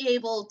might be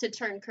able to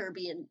turn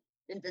Kirby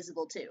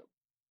invisible too.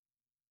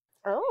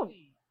 Oh.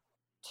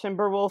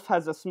 Timberwolf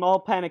has a small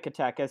panic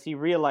attack as he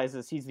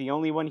realizes he's the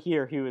only one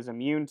here who is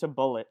immune to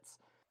bullets.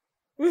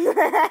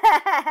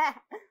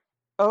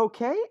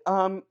 Okay,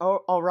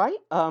 all right,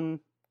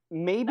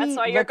 maybe That's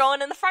why you're let's-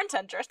 going in the front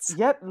entrance.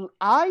 Yep,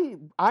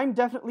 I'm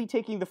definitely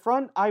taking the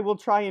front. I will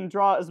try and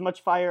draw as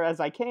much fire as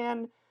I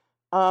can.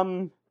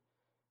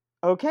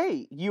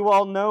 Okay, you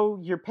all know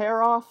your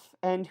pair off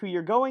and who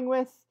you're going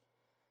with.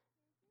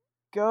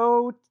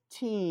 Go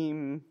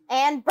team.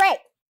 And break.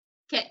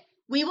 Okay,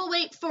 we will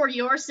wait for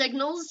your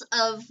signals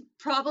of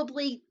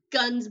probably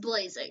guns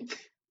blazing.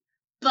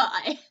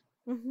 Bye.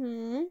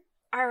 Mm-hmm.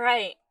 All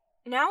right.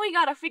 Now we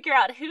gotta figure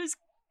out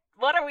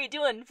what are we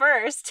doing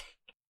first?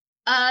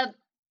 Well,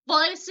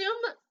 I assume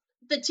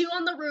the two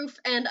on the roof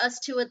and us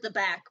two at the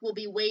back will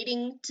be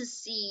waiting to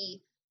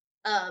see,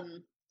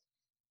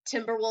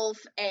 Timberwolf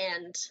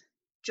and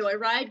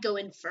Joyride go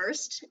in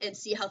first and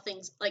see how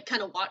things, like,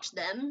 kind of watch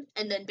them,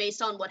 and then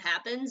based on what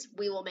happens,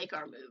 we will make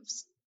our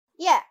moves.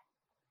 Yeah.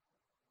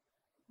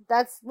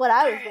 That's what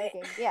I was Alright.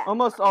 thinking. Yeah.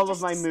 Almost all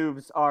of my Just-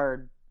 moves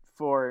are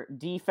for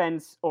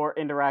defense or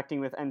interacting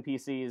with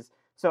NPCs,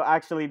 so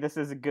actually this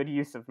is a good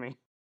use of me.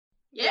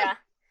 Yeah.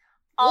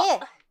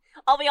 Yeah.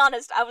 I'll be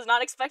honest, I was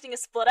not expecting a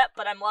split up,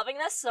 but I'm loving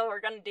this, so we're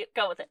gonna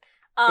go with it.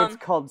 It's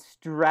called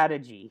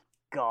strategy.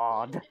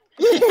 God.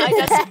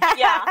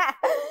 I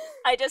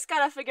just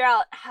gotta figure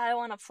out how I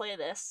want to play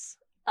this.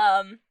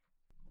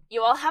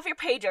 You all have your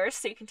pagers,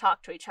 so you can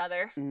talk to each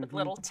other with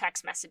little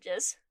text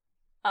messages.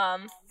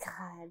 God.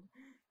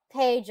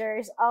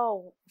 Pagers.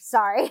 Oh,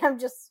 sorry. I'm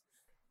just...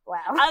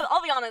 Wow.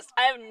 I'll be honest,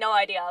 I have no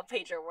idea how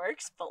pager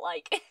works, but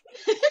like...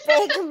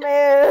 Big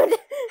mood.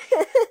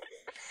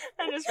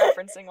 I'm just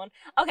referencing one.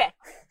 Okay.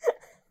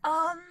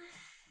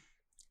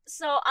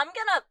 So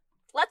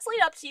let's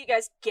lead up to you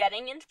guys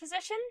getting into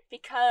position,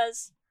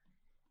 because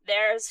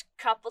there's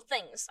a couple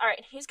things.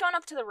 Alright, who's going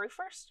up to the roof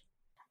first?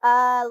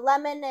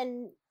 Lemon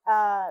and,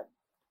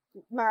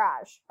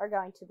 Mirage are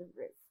going to the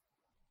roof.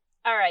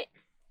 Alright.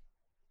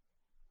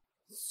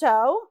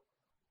 So?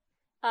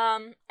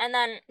 And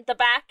then the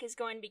back is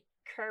going to be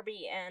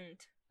Kirby and...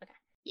 Okay.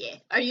 Yeah.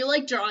 Are you,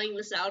 like, drawing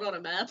this out on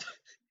a map?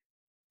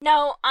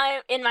 No,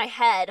 I'm in my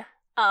head.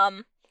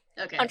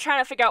 Okay. I'm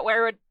trying to figure out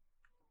where would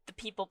the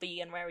people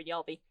be and where would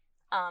y'all be.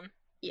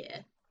 Yeah.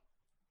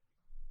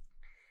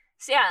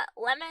 So yeah,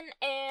 Lemon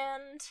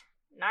and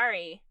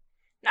Nari.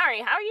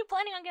 Nari, how are you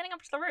planning on getting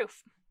up to the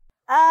roof?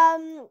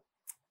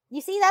 You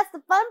see, that's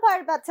the fun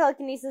part about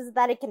telekinesis, is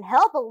that it can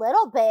help a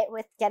little bit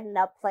with getting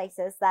up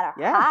places that are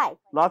high.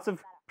 Lots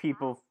of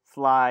people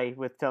fly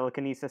with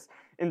telekinesis.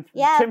 And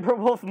Yeah.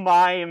 Timberwolf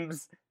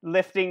mimes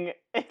lifting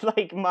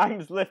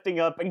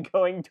up and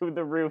going to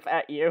the roof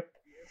at you.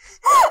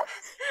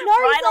 Nari's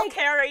Ryan will like,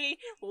 carry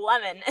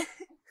Lemon.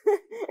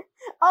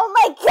 oh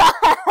my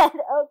god!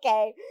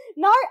 Okay.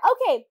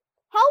 Okay,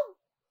 how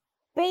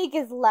big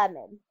is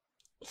Lemon?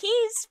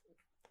 He's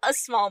a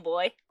small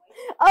boy.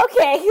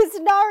 Okay, because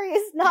Nari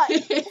is not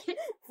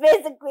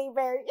physically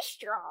very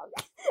strong.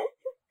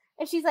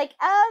 And she's like,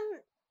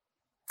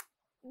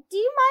 do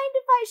you mind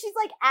if she's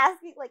like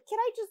asking, like, can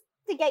I just,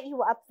 to get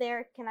you up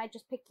there, can I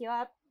just pick you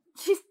up?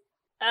 She's,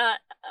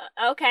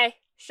 Okay,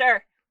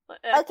 sure.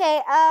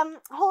 okay,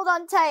 hold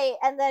on tight,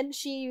 and then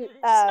she, He's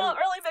not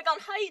really big on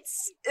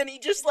heights, and he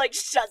just, like,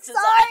 shuts his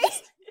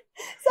eyes.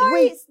 Sorry,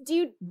 Wait, do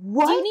you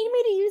what? need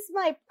me to use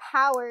my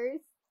powers?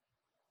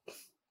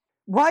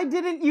 Why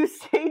didn't you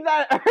say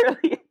that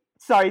earlier?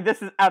 Sorry,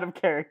 this is out of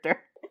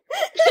character.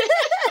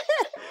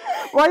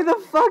 Why the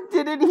fuck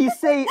didn't he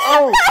say,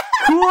 oh,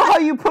 cool how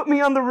you put me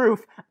on the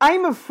roof.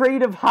 I'm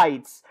afraid of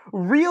heights.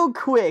 Real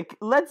quick,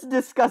 let's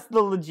discuss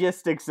the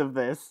logistics of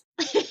this.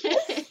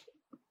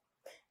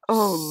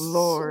 Oh,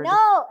 Lord.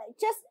 No,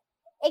 just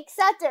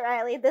accept it,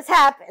 Riley, this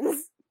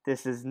happens.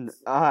 This is,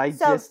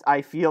 So-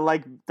 I feel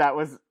like that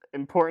was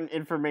important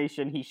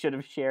information he should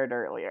have shared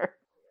earlier.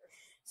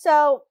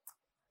 So,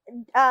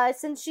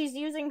 since she's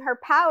using her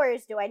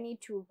powers, do I need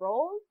to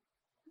roll?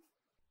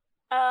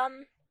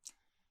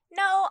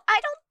 No, I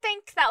don't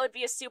think that would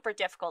be a super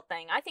difficult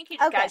thing. I think you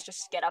Okay. guys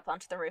just get up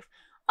onto the roof.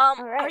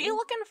 Alright. Are you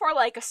looking for,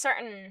 like, a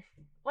certain...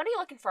 What are you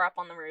looking for up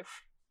on the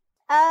roof?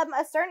 A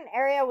certain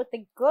area with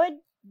a good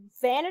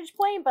vantage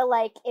point, but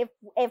like if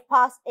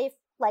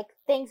like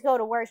things go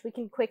to worse, we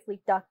can quickly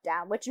duck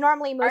down. Which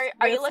normally most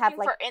Are you roofs looking have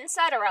like. for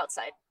inside or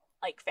outside,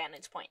 like,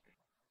 vantage point?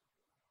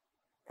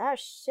 Oh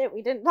shit,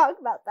 we didn't talk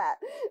about that.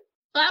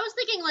 Well, I was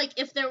thinking, like,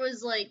 if there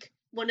was, like,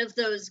 one of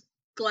those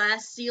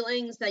glass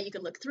ceilings that you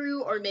could look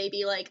through, or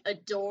maybe, like, a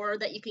door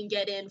that you can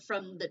get in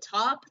from the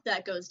top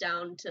that goes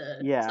down to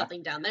Yeah.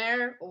 something down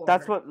there, or...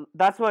 That's what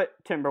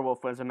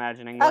Timberwolf was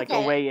imagining, like a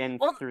Okay. way in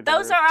Well, through the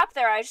those roof. are up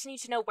there. I just need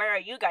to know where are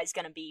you guys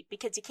gonna be,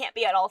 because you can't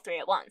be at all three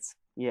at once.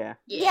 Yeah.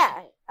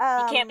 Yeah.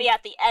 You can't be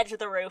at the edge of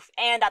the roof,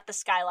 and at the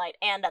skylight,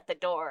 and at the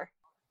door.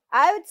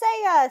 I would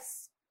say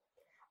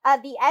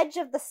the edge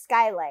of the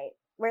skylight,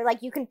 where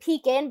like you can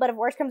peek in, but if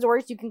worse comes to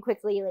worse, you can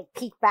quickly like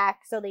peek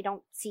back so they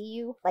don't see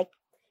you, like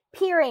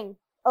peering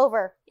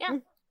over. Yeah.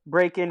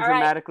 Break in All right.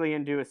 dramatically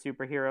and do a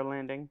superhero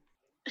landing.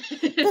 The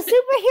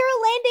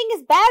superhero landing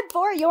is bad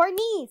for your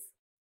knees.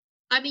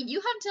 I mean,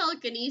 you have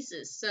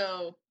telekinesis,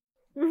 so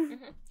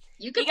Mm-hmm.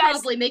 you could You guys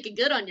probably make it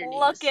good on your knees.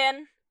 Look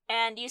in,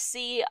 and you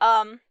see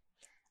a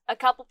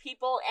couple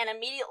people, and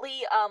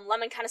immediately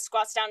Lemon kind of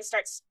squats down and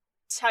starts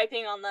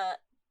typing on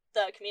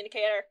the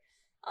communicator.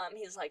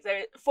 He's like, there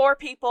are 4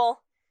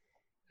 people,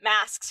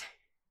 masked,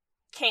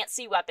 can't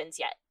see weapons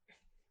yet.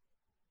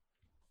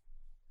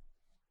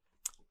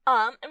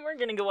 And we're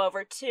gonna go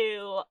over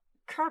to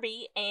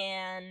Kirby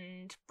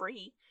and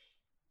Bree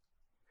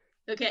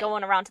Okay,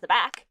 going around to the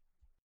back.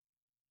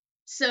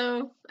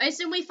 so I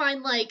assume we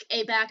find, like,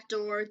 a back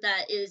door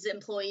that is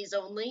employees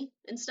only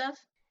and stuff?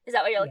 Is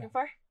that what you're Yeah. looking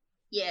for?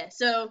 Yeah,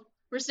 so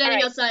we're standing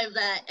Alright. outside of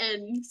that,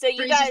 and So you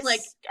Bree's guys just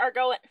like, are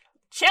going,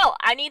 chill,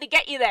 I need to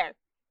get you there.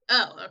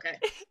 oh, okay.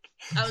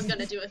 I was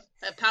gonna do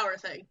a power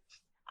thing.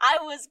 I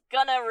was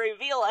gonna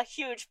reveal a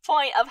huge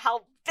point of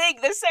how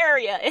big this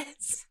area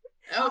is.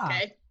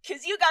 Okay.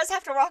 Because you guys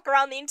have to walk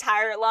around the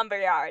entire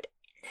lumberyard.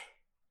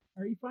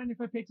 Are you fine if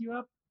I pick you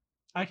up?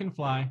 I can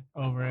fly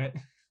over it.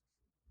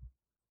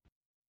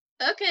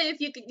 Okay, if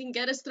you can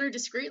get us through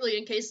discreetly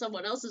in case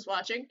someone else is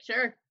watching,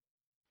 sure.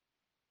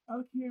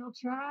 Okay, I'll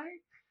try.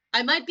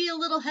 I might be a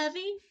little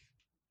heavy.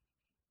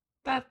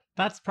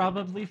 That's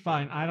probably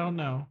fine. I don't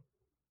know.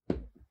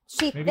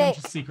 She Maybe I'm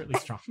thinks. just secretly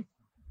strong.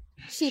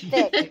 She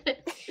thick.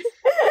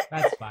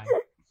 That's fine.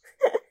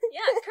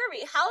 Yeah,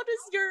 Kirby, how does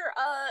your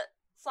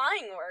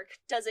flying work?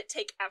 Does it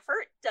take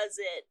effort? Does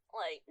it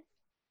like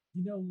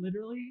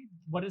Literally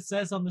what it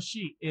says on the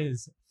sheet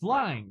is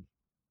flying.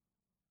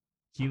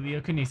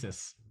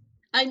 Heliokinesis.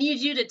 I need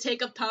you to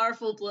take a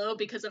powerful blow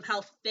because of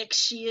how thick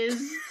she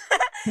is.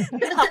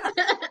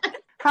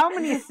 How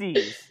many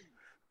C's?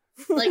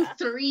 Like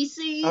 3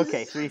 C's.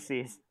 Okay, 3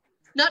 C's.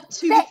 Not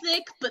too Thick.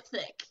 thick, but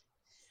thick.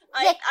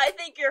 I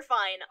think you're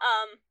fine.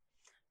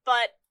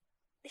 But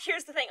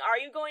here's the thing, are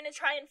you going to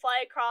try and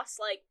fly across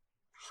like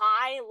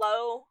high,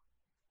 low?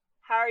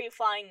 How are you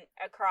flying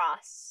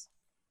across?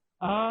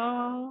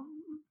 I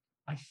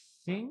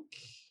think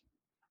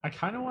I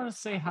kind of want to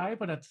say hi,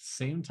 but at the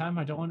same time,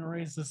 I don't want to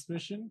raise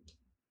suspicion.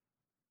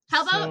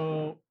 How about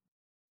So,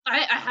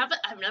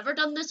 I've never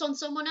done this on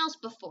someone else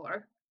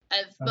before.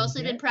 I've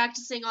mostly Okay. been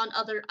practicing on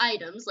other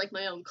items, like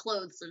my own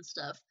clothes and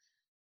stuff.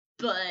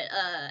 But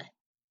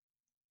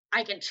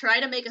I can try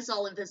to make us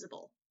all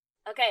invisible.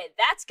 Okay,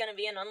 that's gonna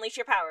be an unleash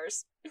your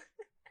powers.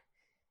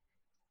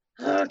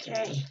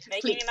 Okay.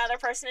 Making Please. another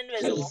person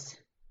invisible. Please.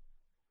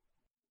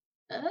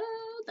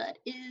 That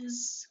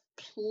is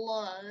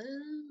plus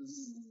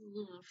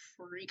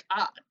freak.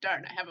 Ah,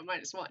 darn, I have a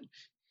 -1.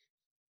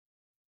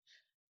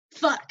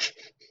 Fuck.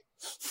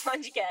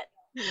 What'd you get?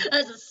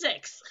 That's a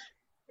 6.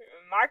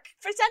 Mark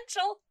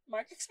potential.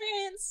 Mark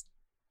experience.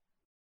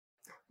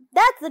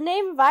 That's the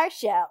name of our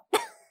show.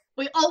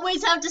 We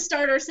always have to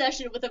start our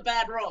session with a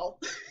bad roll.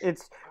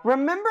 It's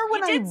remember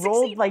when I did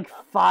rolled succeed, like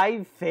though.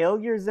 5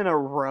 failures in a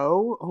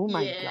row? Oh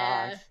my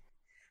Yeah. gosh.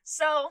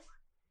 So,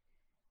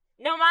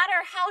 no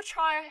matter how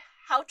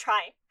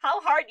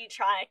hard you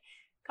try,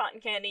 Cotton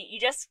Candy, you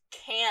just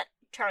can't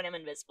turn him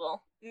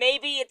invisible.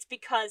 Maybe it's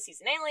because he's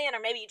an alien, or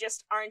maybe you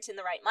just aren't in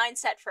the right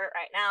mindset for it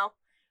right now,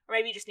 or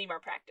maybe you just need more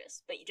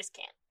practice, but you just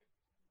can't.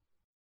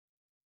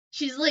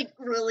 She's like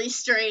really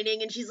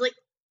straining, and she's like,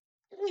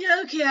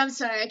 "Yeah, okay, I'm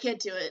sorry, I can't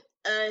do it.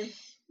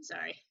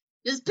 Sorry.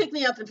 Just pick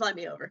me up and fly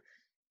me over."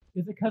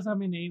 is it because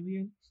I'm an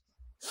alien?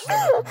 I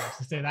don't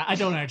actually say that. I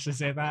don't actually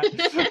say that.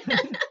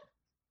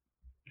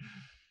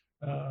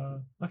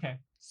 Okay.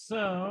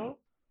 So,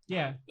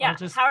 yeah. Yeah, I'll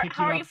just how pick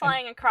are up you and-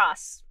 flying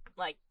across?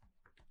 Like,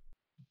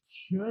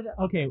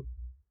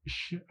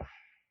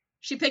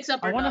 She picks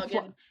up I her want dog. to.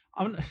 And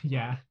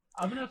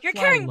I'm gonna. you're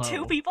fly carrying low.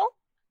 2 people?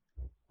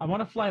 I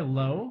want to fly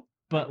low,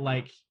 but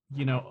like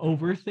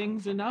over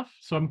things enough,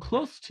 so I'm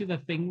close to the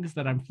things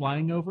that I'm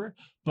flying over,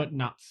 but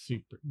not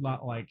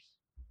like,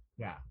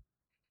 yeah.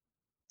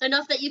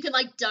 enough that you can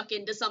like duck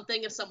into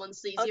something if someone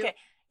sees you. Okay,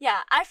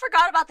 yeah, I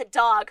forgot about the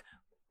dog.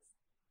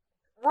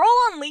 Roll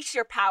unleash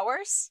your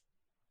powers,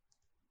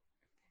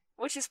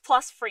 which is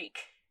plus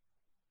freak.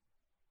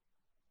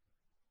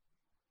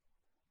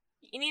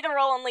 You need to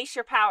roll unleash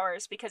your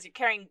powers because you're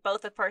carrying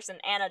both a person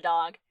and a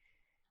dog.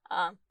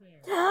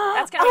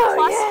 That's gonna be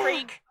plus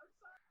freak.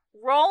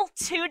 Roll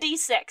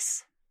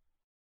 2d6.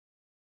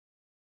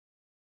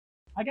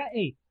 I got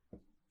 8.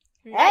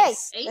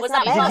 Nice. Hey, Was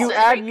that's that not Did plus you Plus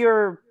add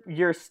freak?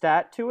 your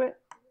stat to it?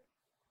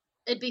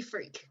 It'd be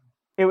freak.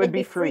 It would It'd be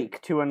be freak.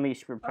 freak to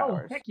unleash your Oh,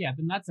 powers. heck yeah!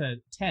 Then that's a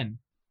 10.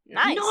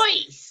 Nice.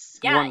 Nice!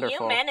 Yeah, Wonderful.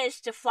 you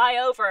managed to fly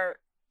over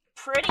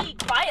pretty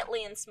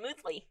quietly and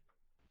smoothly.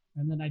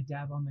 And then I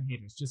dab on the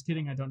haters. Just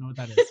kidding. I don't know what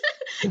that is.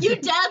 You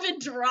dab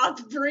and drop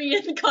Bree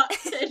and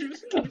confetti.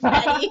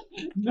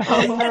 No.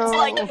 It's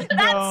like, that's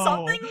no,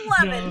 something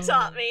Lemon no.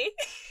 taught me.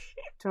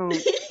 Don't.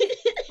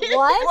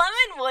 What?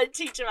 Lemon would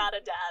teach him how to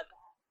dab.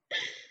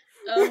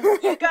 Um,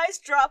 You guys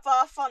drop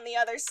off on the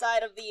other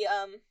side of the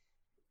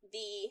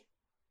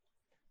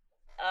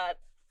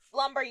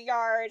lumber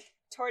yard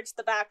towards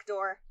the back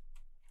door,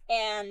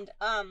 and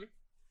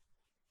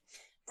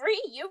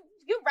Bree, you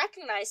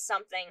recognize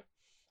something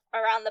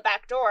around the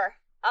back door.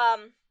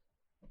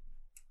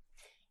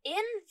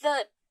 In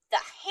the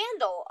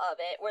handle of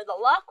it, where the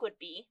lock would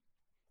be,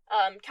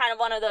 kind of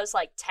one of those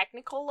like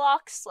technical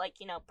locks, like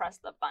press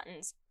the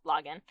buttons,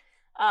 log in.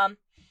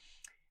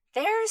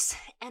 There's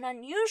an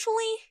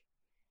unusually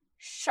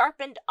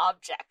sharpened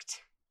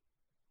object.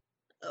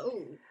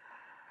 oh.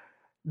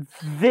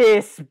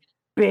 This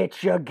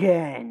bitch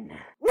again.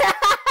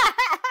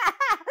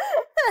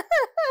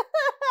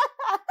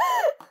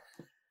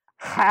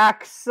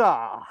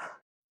 Hacksaw.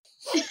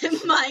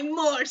 My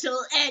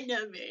mortal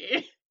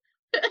enemy.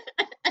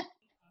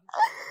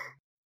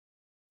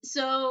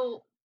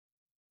 So,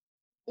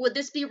 would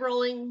this be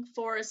rolling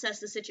for assess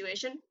the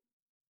situation?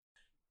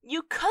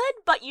 You could,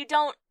 but you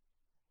don't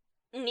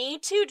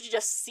need to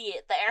just see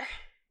it there.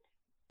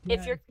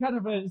 If you're- it's kind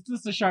of it's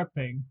just a sharp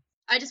thing.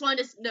 I just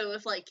wanted to know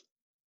if like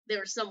they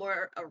were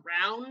somewhere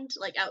around,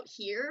 like out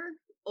here,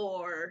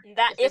 or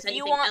That there's if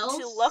you anything want else.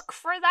 to look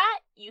for that,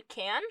 you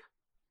can.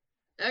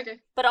 Okay.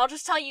 But I'll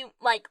just tell you,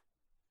 like,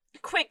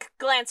 quick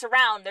glance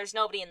around, there's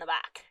nobody in the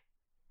back.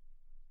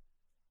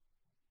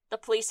 The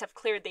police have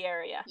cleared the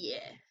area.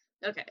 Yeah.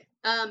 Okay.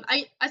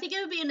 I think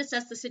it would be an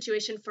assess the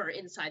situation for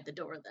inside the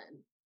door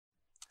then.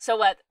 So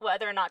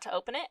whether or not to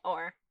open it,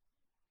 or...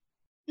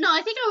 No,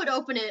 I think I would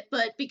open it,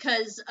 but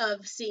because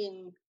of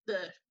seeing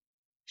the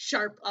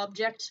sharp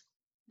object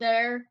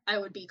there, I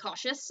would be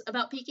cautious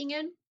about peeking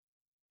in.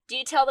 Do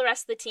you tell the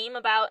rest of the team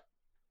about?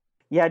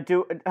 Yeah,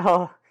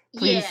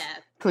 please, Yeah.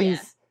 please.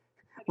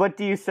 Yeah. What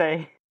do you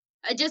say?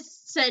 I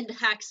just said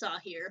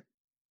hacksaw here.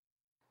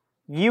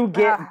 You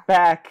get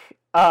back,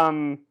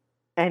 an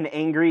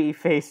angry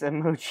face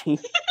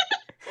emoji.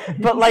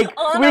 But, like,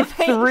 On a with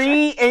page.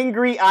 3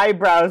 angry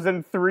eyebrows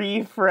and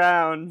 3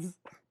 frowns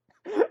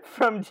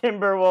from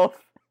Timberwolf.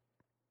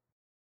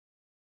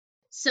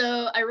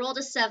 So I rolled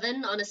a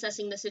 7 on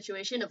assessing the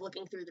situation of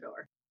looking through the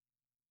door.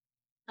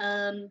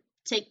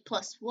 Take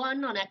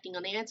 +1 on acting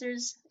on the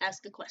answers.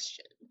 Ask a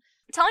question.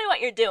 Tell me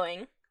what you're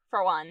doing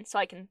for one, so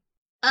I can.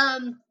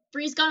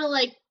 Bree's gonna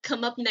like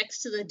come up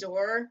next to the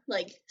door,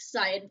 like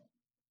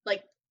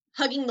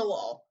hugging the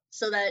wall,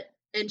 so that,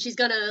 and she's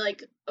gonna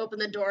like open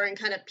the door and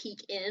kind of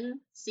peek in,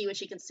 see what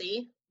she can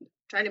see,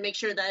 trying to make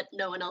sure that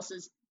no one else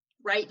is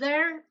right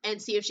there,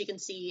 and see if she can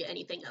see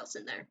anything else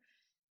in there.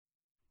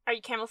 Are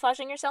you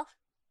camouflaging yourself?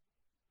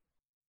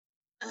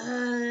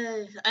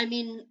 I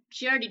mean,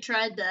 she already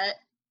tried that,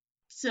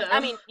 so. I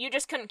mean, you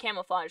just couldn't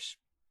camouflage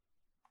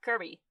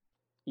Kirby.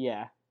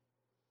 Yeah.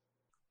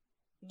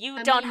 You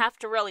I don't mean- have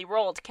to really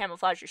roll to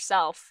camouflage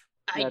yourself.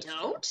 I That's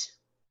don't?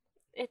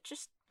 It's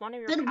just one of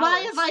your Then powers. why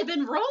have I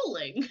been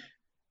rolling?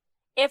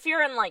 If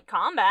you're in, like,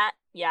 combat,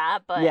 yeah,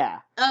 but... Yeah.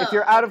 Oh, If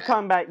you're out of okay.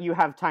 combat, you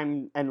have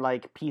time and,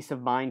 like, peace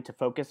of mind to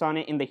focus on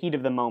it. In the heat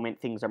of the moment,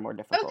 things are more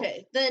difficult.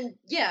 Okay, then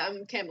yeah,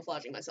 I'm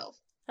camouflaging myself.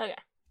 Okay.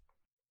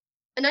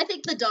 And I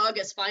think the dog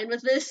is fine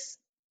with this.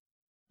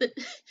 But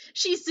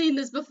she's seen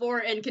this before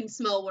and can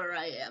smell where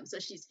I am, so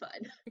she's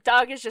fine.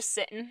 Dog is just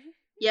sitting.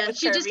 Yeah, With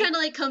she just Kirby. kind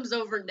of like comes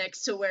over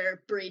next to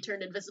where Bree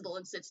turned invisible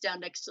and sits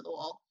down next to the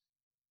wall.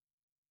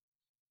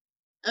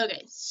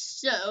 Okay,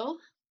 so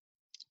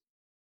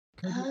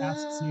Kirby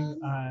asks you,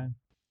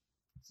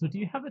 so do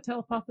you have a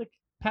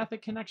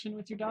telepathic connection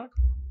with your dog?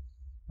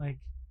 Like,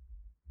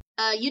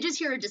 you just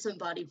hear a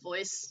disembodied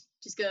voice.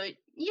 Just go,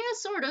 yeah,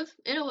 sort of,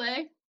 in a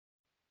way.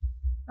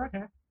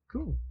 okay,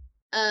 cool.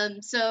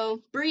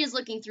 So Bree is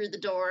looking through the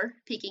door,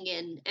 peeking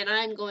in, and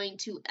I'm going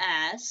to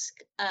ask,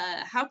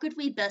 how could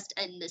we best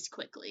end this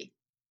quickly?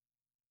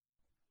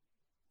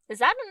 Is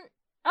that an...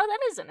 Oh, that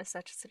is in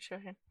such a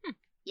situation.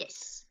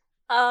 Yes.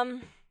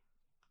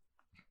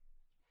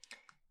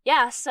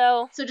 Yeah,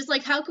 so... So just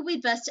like, how could we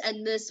best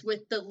end this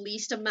with the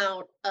least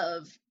amount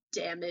of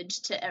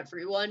damage to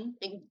everyone,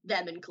 and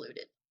them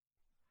included?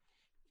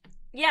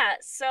 Yeah,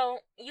 so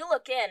you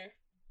look in,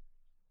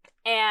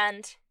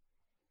 and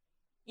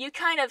you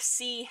kind of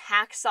see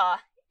Hacksaw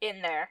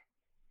in there,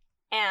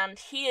 and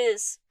he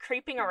is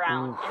creeping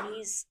around, and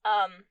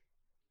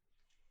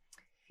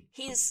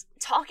he's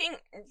talking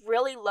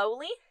really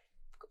lowly.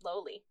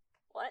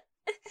 What?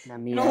 Let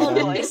In a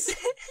low voice.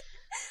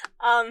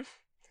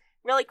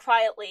 Really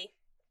quietly.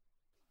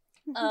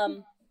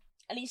 And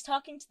he's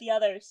talking to the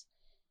others,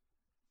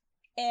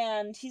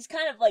 and he's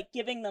kind of like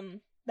giving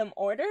them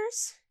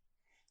orders.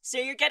 So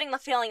you're getting the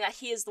feeling that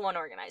he is the one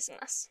organizing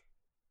this.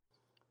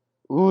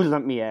 Ooh,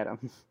 let me at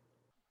him.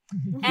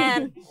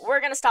 And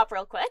we're gonna stop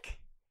real quick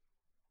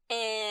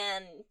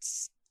and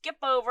skip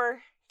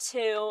over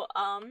to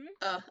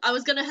I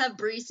was gonna have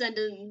Bree send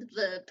in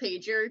the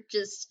pager,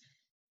 just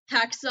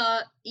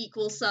hacksaw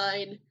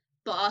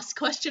 =boss ?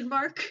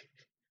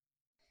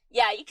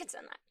 yeah, you could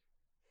send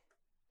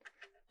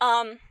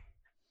that.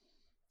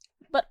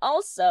 But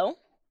also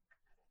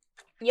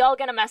y'all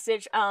get a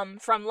message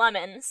from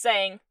Lemon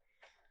saying,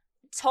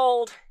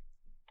 told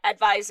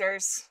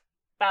advisors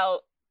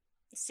about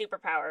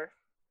superpower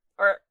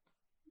or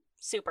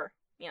super,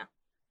 yeah.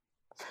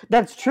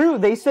 That's true.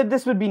 They said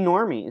this would be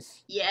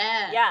normies.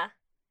 Yeah. Yeah.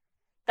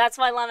 That's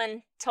why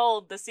Lemon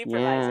told the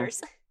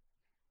supervisors.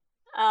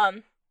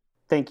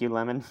 Thank you,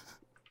 Lemon.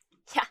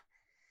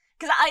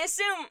 Because I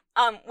assume,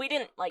 we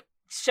didn't, like,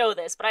 show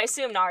this, but I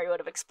assume Nari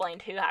would have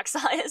explained who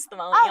Hacksaw is the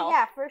moment Oh, y'all...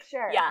 yeah, for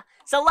sure. Yeah.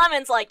 So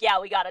Lemon's like,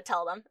 yeah, we gotta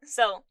tell them.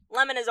 So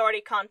Lemon is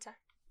already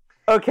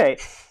Okay,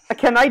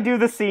 can I do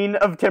the scene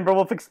of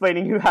Timberwolf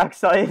explaining who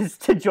Hacksaw is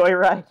to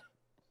Joyride?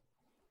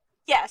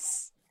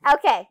 Yes.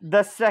 Okay.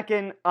 The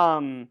second,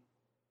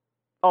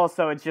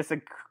 also, it's just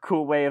a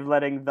cool way of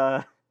letting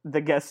the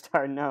guest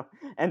star know,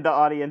 and the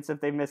audience if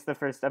they missed the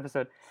first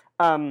episode.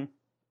 The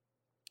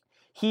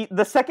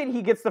second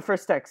he gets the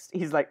first text,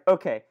 he's like,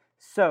 okay,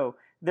 so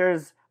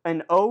there's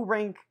an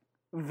O-rank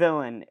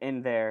villain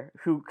in there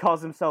who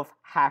calls himself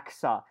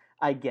Hacksaw,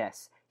 I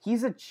guess.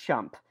 He's a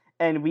chump,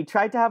 and we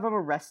tried to have him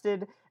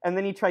arrested, and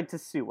then he tried to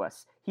sue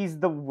us. He's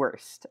the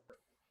worst.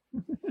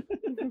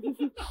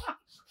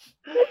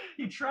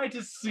 He tried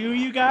to sue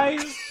you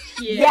guys?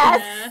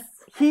 Yes!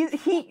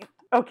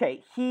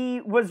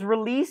 He was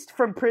released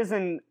from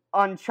prison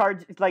on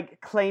charge,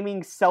 like,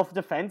 claiming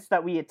self-defense,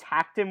 that we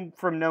attacked him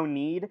from no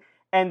need,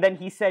 and then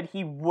he said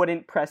he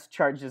wouldn't press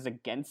charges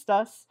against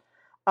us,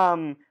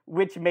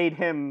 which made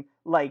him,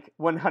 like,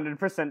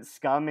 100%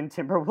 scum in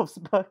Timberwolf's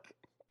book.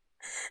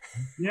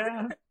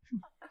 Yeah.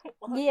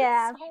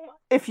 Yeah.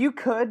 If you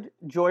could,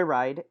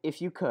 Joyride,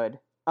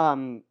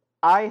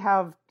 I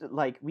have,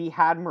 like, we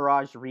had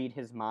Mirage read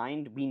his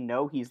mind. We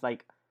know he's,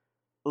 like,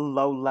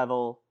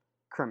 low-level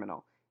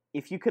criminal.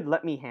 If you could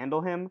let me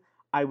handle him,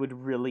 I would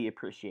really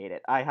appreciate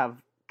it. I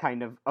have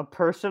kind of a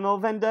personal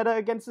vendetta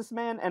against this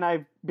man, and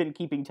I've been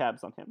keeping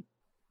tabs on him.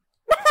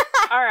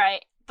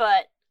 Alright,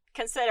 but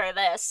consider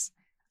this.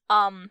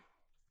 I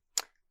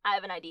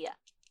have an idea.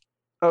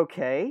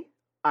 Okay,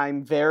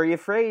 I'm very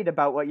afraid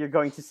about what you're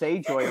going to say,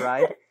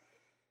 Joyride.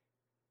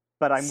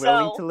 But I'm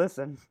willing to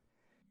listen.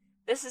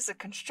 This is a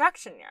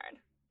construction yard.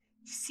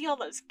 You see all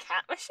those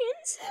cat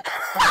machines?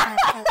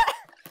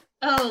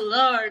 Oh,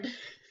 Lord.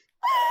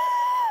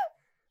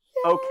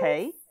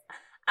 Okay.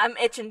 I'm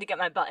itching to get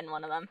my butt in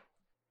one of them.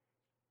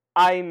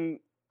 I'm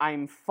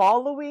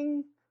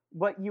following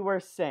what you are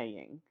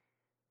saying.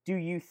 Do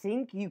you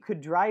think you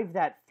could drive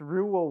that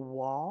through a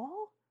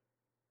wall?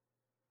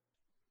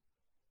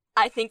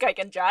 I think I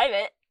can drive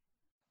it.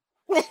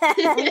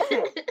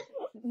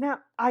 Now,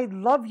 I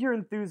love your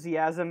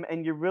enthusiasm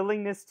and your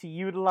willingness to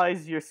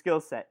utilize your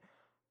skill set.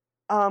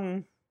 Tell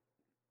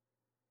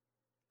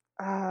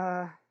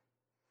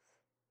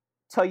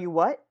you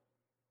what?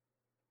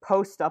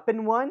 Post up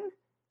in one,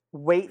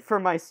 wait for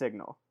my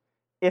signal.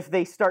 If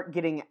they start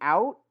getting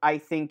out, I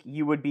think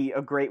you would be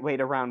a great way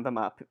to round them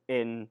up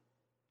in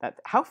that.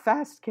 How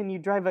fast can you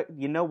drive a...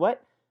 You know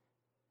what?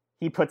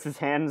 He puts his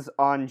hands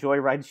on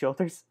Joyride's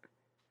shoulders.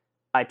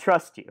 I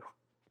trust you.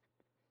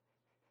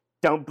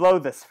 Don't blow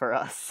this for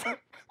us.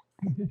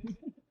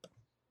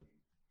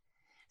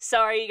 So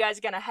are you guys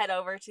gonna head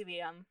over to the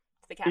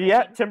cat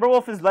Yeah, machine?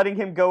 Timberwolf is letting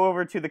him go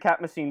over to the cat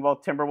machine while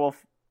Timberwolf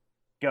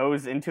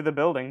goes into the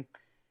building.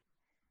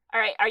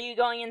 Alright, are you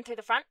going in through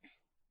the front?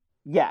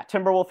 Yeah,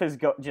 Timberwolf is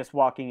just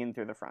walking in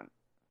through the front.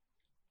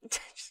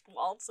 Just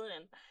waltz in.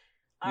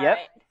 Yep.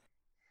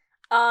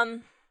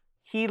 Alright.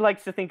 He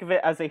likes to think of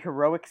it as a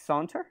heroic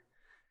saunter.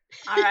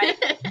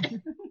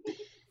 Alright.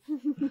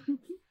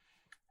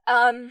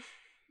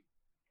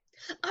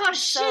 Oh,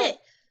 shit!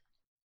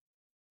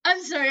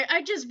 I'm sorry,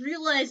 I just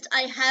realized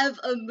I have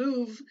a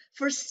move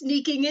for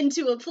sneaking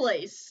into a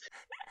place.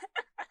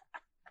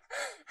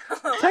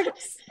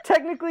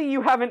 Technically,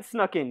 you haven't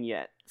snuck in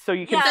yet, so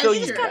you can yeah, still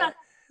you use just that. kind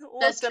of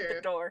That's looked at true.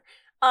 the door.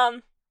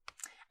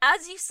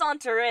 As you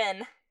saunter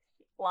in,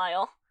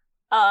 Lyle,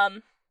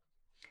 right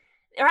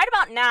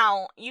about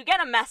now, you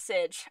get a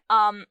message,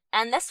 and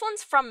this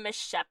one's from Miss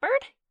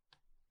Shepherd.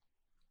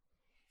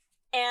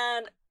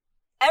 And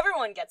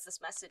everyone gets this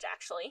message,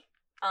 actually,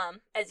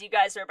 as you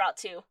guys are about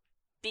to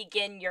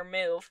begin your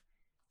move.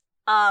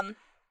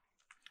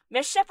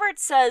 Miss Shepherd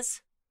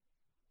says,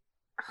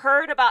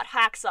 heard about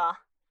Hacksaw.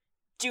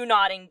 Do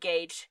not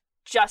engage.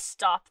 Just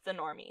stop the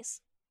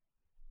normies.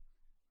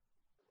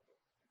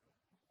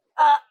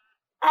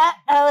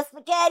 Uh-oh,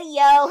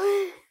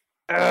 Spaghetti-O.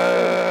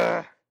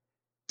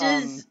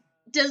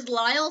 Does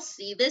Lyle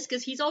see this?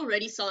 Because he's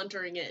already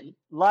sauntering in.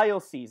 Lyle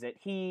sees it.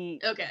 He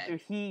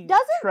Doesn't-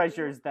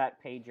 treasures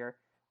that pager.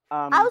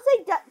 I was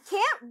like,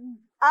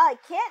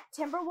 can't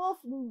Timberwolf,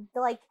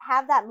 like,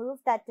 have that move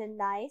that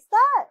denies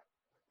that?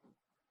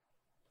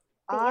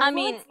 The I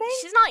mean, influence thing?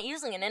 she's not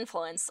using an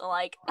influence, so,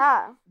 like...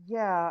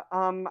 Yeah,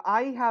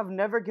 I have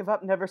never give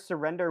up, never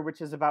surrender,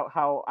 which is about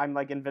how I'm,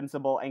 like,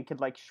 invincible and could,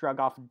 like, shrug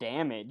off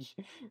damage,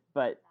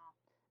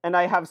 and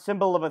I have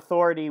Symbol of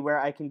Authority where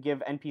I can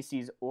give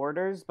NPCs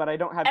orders, but I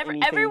don't have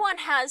anything... Everyone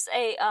has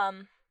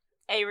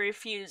a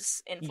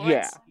refuse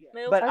influence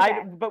move. But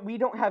Okay. but we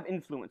don't have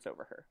influence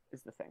over her,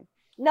 is the thing.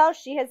 No,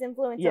 she has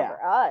influence Yeah.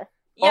 over us.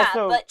 Yeah,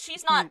 also, but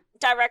she's not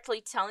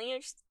directly telling you,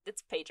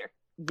 it's pager.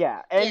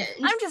 Yeah, and Yeah,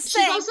 I'm just she's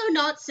saying- also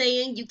not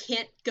saying you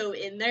can't go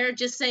in there,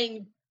 just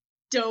saying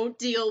don't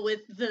deal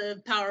with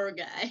the power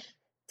guy.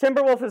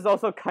 Timberwolf is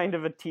also kind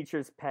of a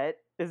teacher's pet,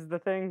 is the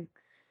thing.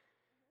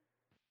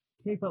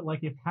 Okay, but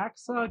like if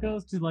Hacksaw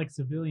goes to like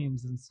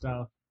civilians and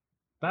stuff,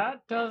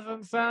 that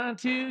doesn't sound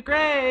too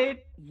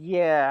great.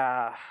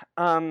 Yeah,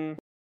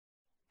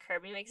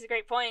 Kirby makes a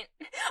great point.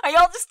 Are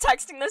y'all just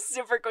texting this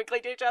super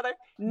quickly to each other?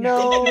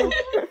 no.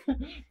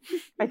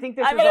 I think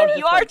this I is all mean, just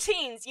you are like-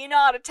 teens. You know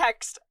how to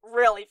text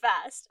really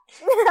fast.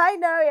 I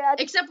know, yeah.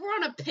 Except we're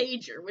on a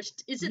pager, which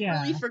isn't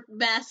Yeah. really for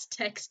mass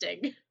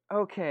texting.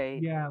 Okay,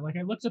 Yeah, like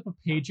I looked up a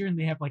pager and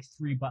they have like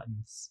 3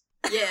 buttons.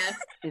 Yeah.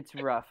 it's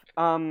rough.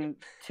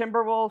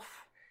 Timberwolf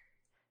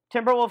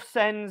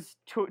sends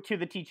to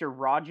the teacher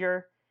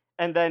Roger,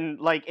 and then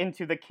like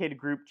into the kid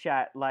group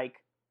chat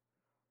like,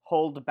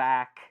 hold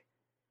back,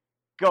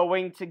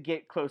 going to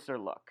get closer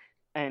look,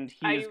 and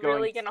he Are is you going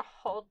really gonna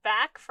hold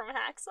back from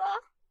Hacksaw?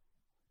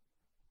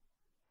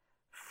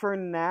 for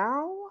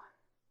now.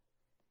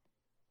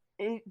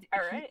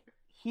 Alright.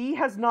 He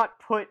has not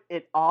put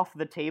it off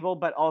the table,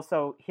 but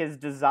also his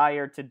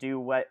desire to do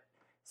what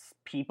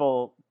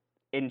people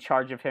in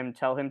charge of him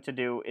tell him to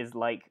do is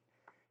like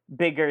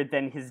bigger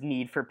than his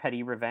need for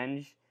petty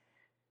revenge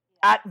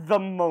at the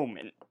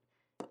moment.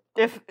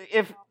 If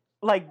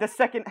like the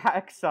second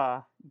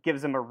Hacksaw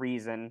gives him a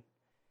reason.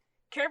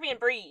 Kirby and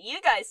Bree, you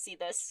guys see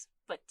this,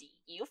 but do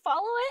you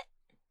follow it?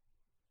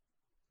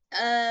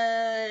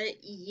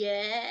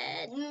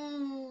 Yeah.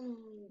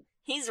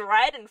 He's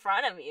right in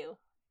front of you.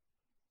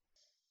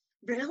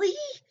 Really?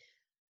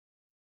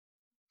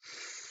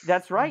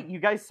 That's right. You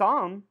guys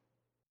saw him.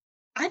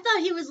 I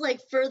thought he was like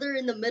further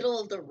in the middle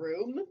of the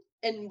room,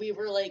 and we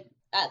were like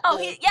at Oh,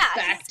 the he's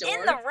back door.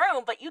 in the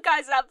room, but you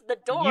guys have the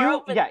door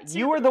open.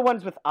 You were the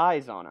ones with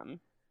eyes on him.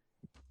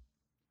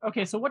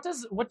 Okay, so what do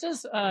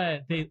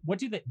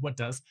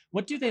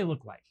they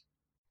look like?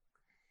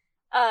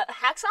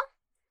 Hacksaw?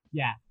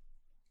 Yeah.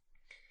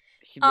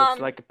 He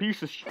looks like a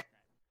piece of shit.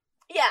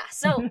 Yeah,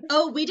 so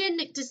Oh, we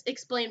didn't just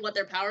explain what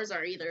their powers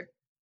are either.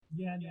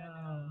 Yeah,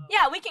 no.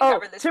 yeah, we can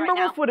cover this right now.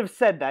 Timberwolf would have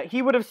said that.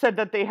 He would have said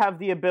that they have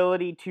the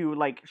ability to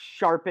like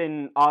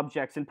sharpen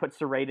objects and put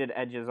serrated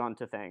edges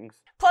onto things.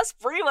 Plus,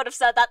 Bree would have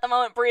said that the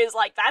moment Bree is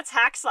like, "That's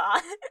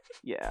Hacksaw,"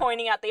 Yeah.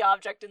 pointing at the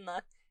object in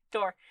the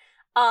door.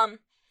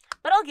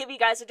 But I'll give you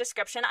guys a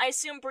description. I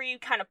assume Bree, you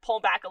kind of pull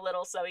back a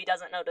little so he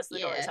doesn't notice the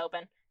door is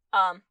open.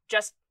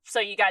 Just so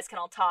you guys can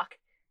all talk.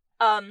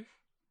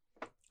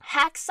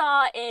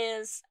 Hacksaw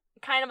is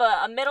kind of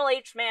a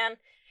middle-aged man.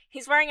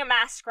 He's wearing a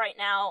mask right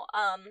now.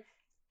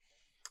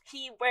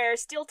 He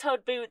wears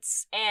steel-toed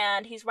boots,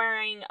 and he's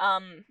wearing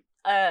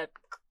a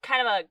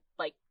kind of a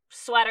like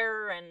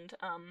sweater. And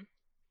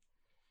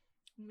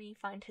let me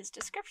find his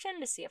description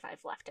to see if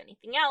I've left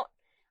anything out.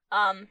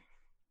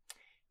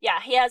 Yeah,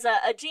 he has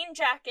a jean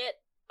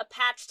jacket, a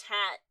patched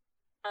hat,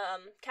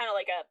 kind of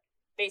like a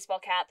baseball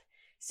cap,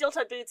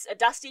 steel-toed boots, a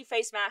dusty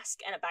face mask,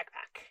 and a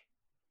backpack.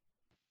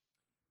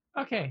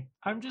 Okay,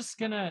 I'm just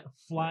gonna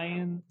fly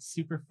in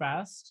super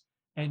fast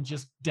and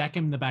just deck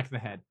him in the back of the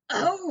head.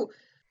 Oh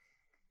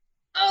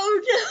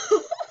no!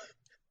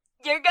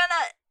 You're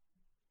gonna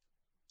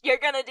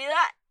do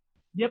that?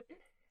 Yep.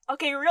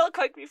 Okay, real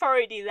quick before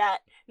we do that,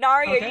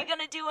 Nari, Okay. are you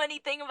gonna do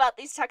anything about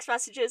these text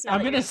messages?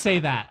 I'm gonna say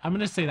that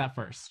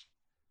first.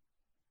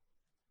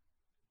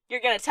 You're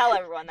gonna tell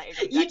everyone that you're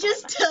gonna You deck him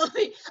just tell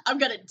me I'm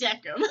gonna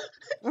deck him.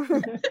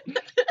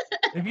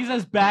 If he's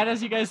as bad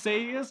as you guys say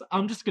he is,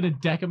 I'm just gonna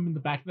deck him in the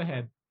back of the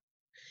head.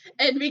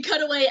 And we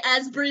cut away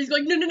as Bree's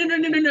going,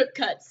 no,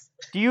 cuts.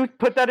 Do you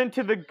put that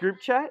into the group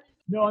chat?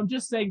 No, I'm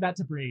just saying that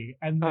to Bree,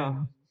 and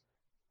then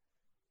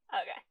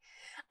Okay.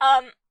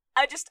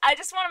 I just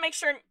want to make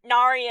sure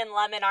Nari and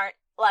Lemon aren't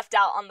left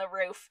out on the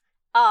roof.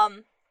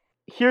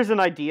 Here's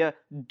an idea.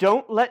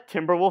 Don't let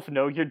Timberwolf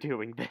know you're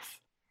doing this.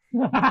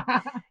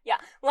 Yeah.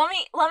 Let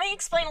me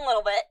explain a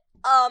little bit.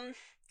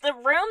 The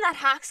room that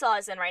Hacksaw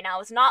is in right now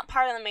is not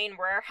part of the main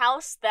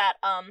warehouse that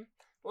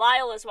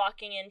Lyle is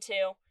walking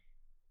into,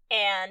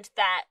 and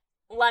that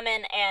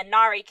Lemon and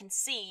Nari can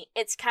see.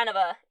 It's kind of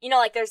a,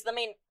 like there's the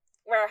main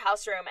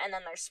warehouse room, and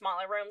then there's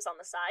smaller rooms on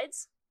the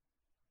sides.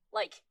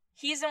 Like,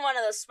 he's in one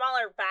of those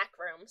smaller back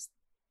rooms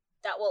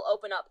that will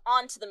open up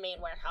onto the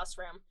main warehouse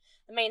room.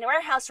 The main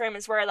warehouse room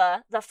is where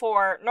the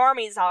four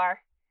normies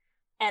are,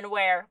 and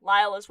where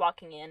Lyle is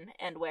walking in,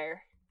 and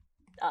where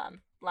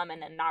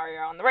Lemon and Nari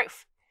are on the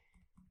roof.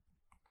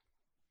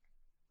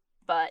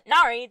 But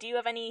Nari, do you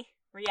have any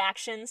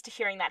reactions to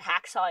hearing that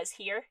Hacksaw is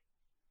here?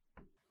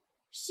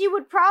 She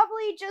would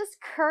probably just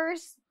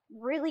curse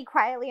really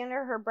quietly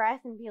under her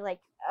breath and be like,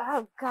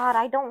 "Oh God,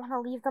 I don't want to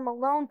leave them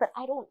alone, but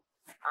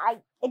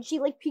and she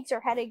like peeks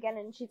her head again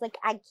and she's like,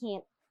 I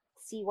can't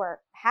see where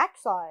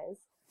Hacksaw is."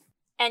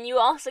 And you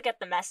also get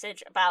the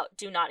message about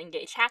do not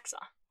engage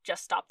Hacksaw.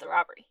 Just stop the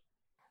robbery.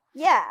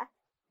 Yeah,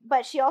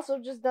 but she also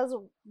just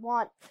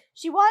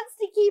she wants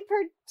to keep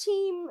her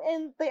team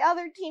and the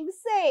other team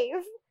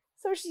safe.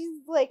 So she's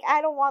like,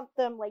 I don't want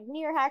them like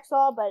near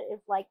Hacksaw, but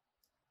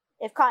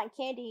if Cotton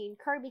Candy and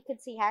Kirby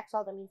could see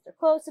Hacksaw, that means they're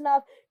close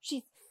enough.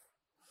 Do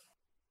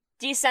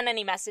you send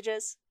any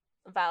messages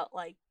about,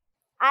 like...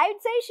 I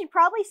would say she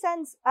probably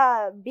sends,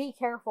 be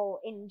careful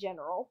in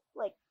general.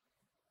 Like,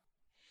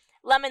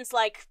 Lemon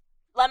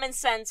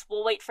sends,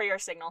 we'll wait for your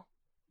signal.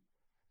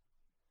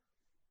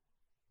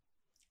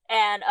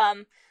 And,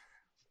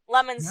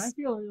 Lemon's... I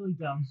feel really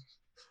dumb.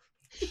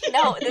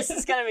 No, this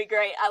is gonna be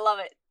great. I love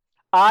it.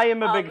 I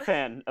am a big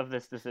fan of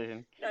this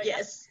decision.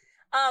 Yes.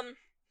 And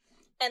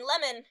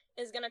Lemon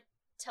is gonna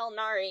tell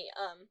Nari,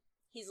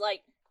 he's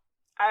like,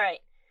 alright,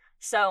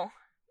 so,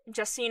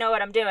 just so you know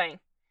what I'm doing,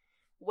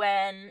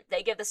 when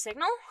they give the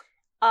signal,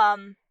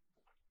 I'm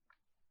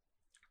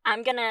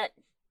gonna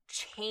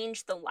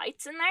change the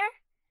lights in there,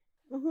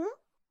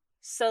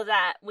 so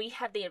that we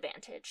have the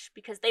advantage,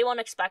 because they won't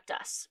expect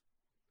us.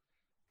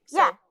 So,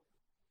 yeah.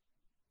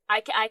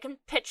 I can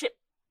pitch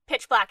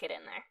black it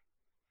in there.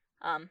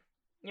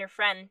 Your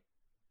friend,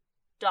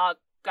 dog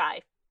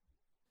guy,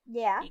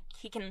 Yeah.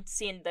 he can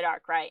see in the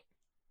dark, right?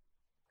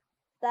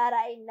 That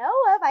I know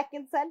of, I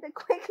can send a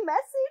quick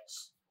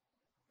message.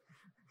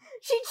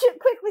 She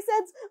quickly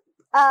sends,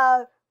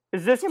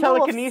 Is this Timberwolf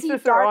telekinesis see or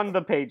dark? on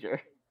the pager?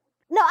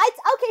 No,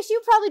 okay, she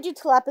would probably do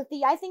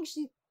telepathy. I think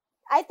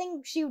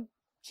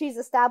she's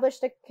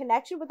established a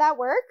connection. Would that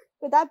work?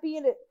 Would that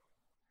be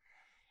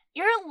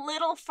You're a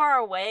little far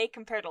away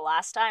compared to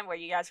last time where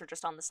you guys were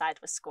just on the sides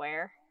with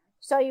Square.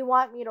 So you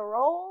want me to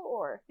roll,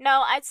 or?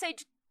 No, I'd say,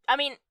 I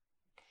mean,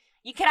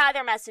 you could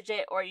either message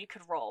it or you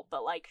could roll,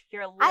 but, like,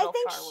 you're a little I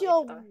think far away.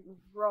 she'll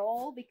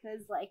roll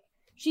because, like,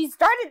 She's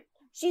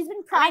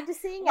been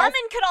practicing. Lemon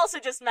could also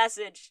just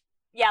message.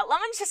 Yeah,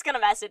 Lemon's just gonna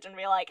message and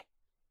be like,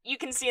 "You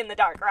can see in the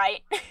dark,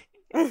 right?"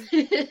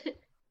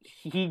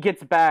 He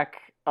gets back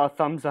a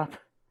thumbs up.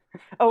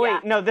 Oh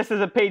wait, no, this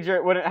is a pager.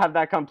 It wouldn't have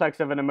that complex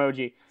of an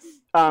emoji.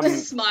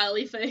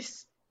 Smiley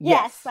face.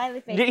 Yes,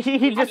 smiley face.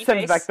 He just Happy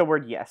sends face. back the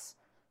word yes.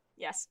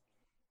 Yes.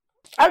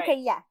 Okay, Alright,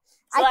 yeah.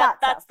 So I thought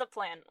that's so. the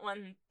plan.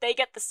 When they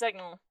get the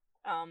signal,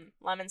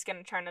 Lemon's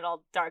gonna turn it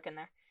all dark in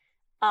there.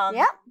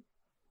 Yep.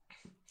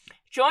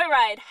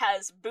 Joyride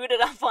has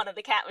booted up one of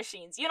the cat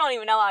machines. You don't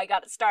even know how I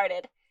got it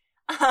started.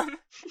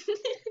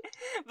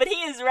 But he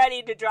is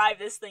ready to drive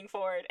this thing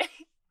forward.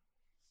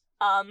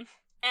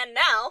 And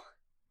now,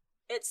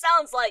 it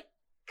sounds like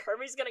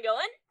Kirby's gonna go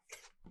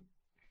in.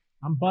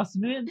 I'm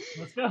busting in.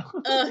 Let's go.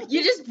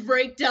 You just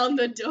break down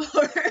the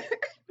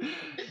door.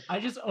 I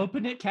just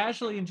open it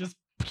casually and just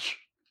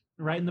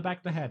right in the back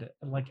of the head,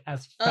 like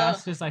as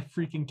fast as I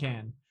freaking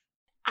can.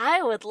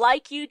 I would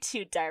like you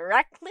to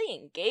directly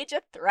engage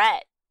a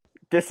threat.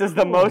 This is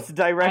the most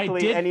I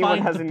directly did anyone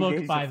find has the book,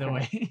 engaged. by with the him.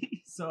 way,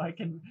 so I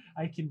can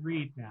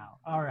read now.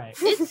 All right.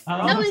 It's,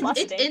 Um, no, Plus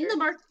it's in danger.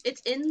 the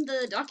it's in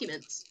the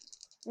documents.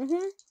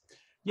 Mm-hmm.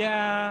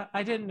 Yeah,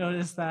 I didn't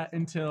notice that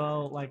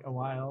until like a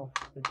while.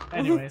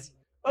 Anyways.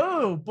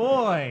 Oh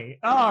boy.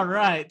 All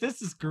right.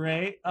 This is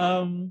great.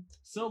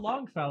 So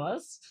long,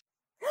 fellas.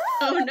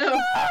 Oh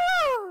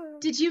no.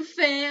 Did you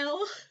fail?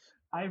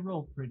 I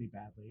rolled pretty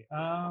badly.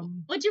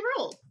 What'd you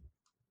roll?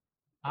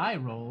 I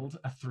rolled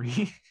a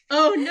 3.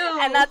 Oh no.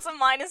 And that's a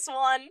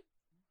 -1.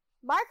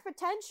 Mark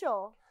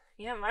potential.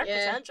 Yeah, mark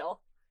Yeah.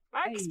 potential.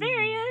 Mark Hey.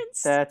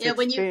 experience. That's yeah.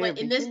 When in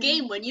this experience.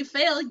 game, when you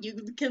fail,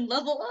 you can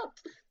level up.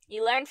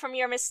 You learn from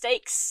your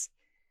mistakes.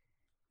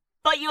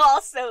 But you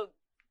also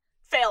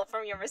fail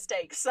from your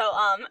mistakes. So,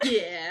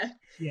 Yeah.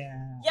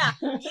 Yeah. yeah,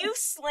 you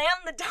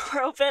slam the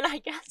door open, I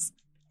guess.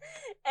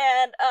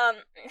 And,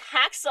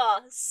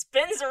 Hacksaw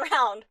spins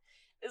around.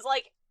 Is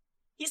like,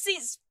 he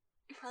sees,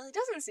 well, he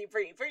doesn't see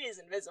Bree. Bree is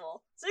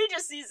invisible. So he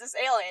just sees this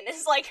alien.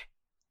 It's like,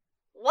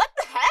 what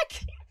the heck?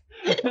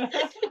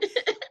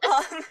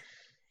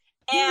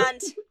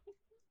 And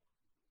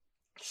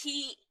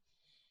he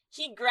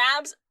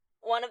grabs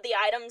one of the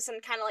items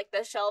and kind of like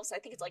the shelves, I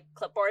think it's like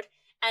clipboard,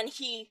 and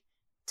he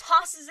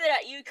tosses it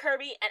at you,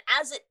 Kirby, and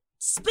as it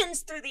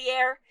spins through the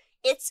air,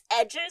 its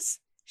edges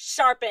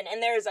sharpen,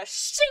 and there is a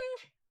shing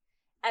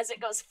as it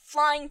goes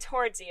flying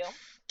towards you.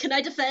 Can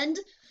I defend?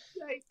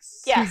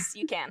 Yikes. Yes,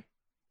 you can.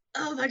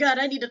 Oh my god,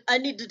 I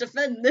need to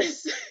defend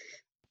this.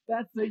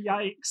 That's a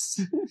yikes.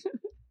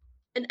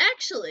 And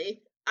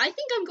actually, I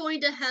think I'm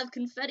going to have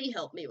Confetti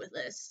help me with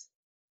this.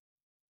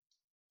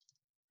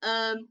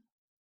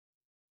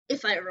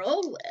 If I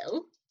roll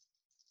well,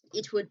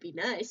 it would be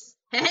nice.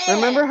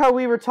 Remember how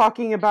we were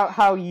talking about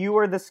how you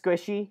are the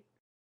squishy?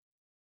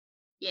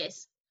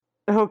 Yes.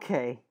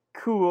 Okay,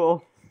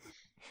 cool.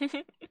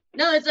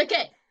 No, it's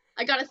okay.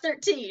 I got a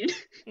 13.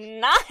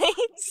 Nice.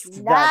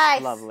 Nice.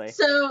 That's lovely.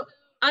 So,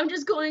 I'm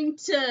just going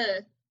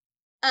to,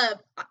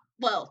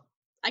 well,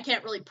 I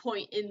can't really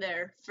point in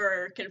there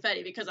for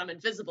Confetti because I'm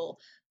invisible,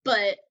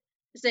 but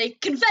say,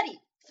 Confetti,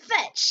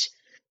 fetch!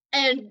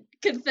 And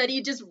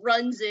Confetti just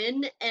runs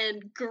in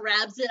and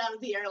grabs it out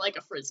of the air like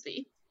a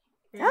frisbee.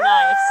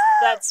 Nice.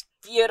 That's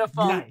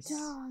beautiful. Nice.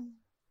 Done.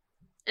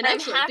 And And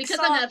actually, because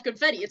I Hacksaw- have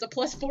Confetti, it's a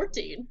plus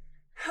 14.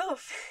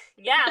 Oof.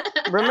 Yeah.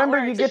 Remember,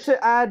 you works. get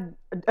to add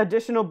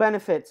additional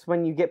benefits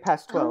when you get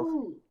past 12.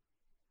 Oh.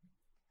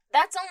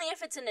 That's only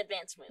if it's an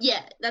advanced move.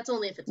 Yeah, that's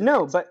only if it's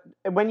No, advanced.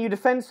 but when you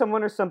defend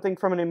someone or something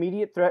from an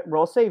immediate threat,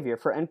 roll Savior.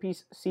 For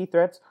NPC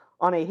threats,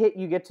 on a hit,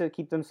 you get to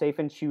keep them safe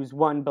and choose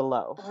one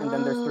below. And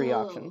then there's 3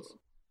 options.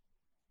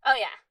 Oh,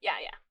 yeah.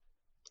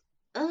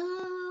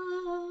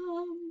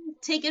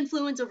 Take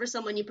influence over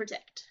someone you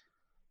protect.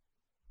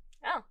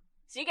 Oh,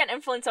 so you get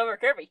influence over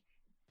Kirby.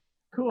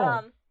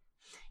 Cool.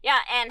 Yeah,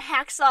 and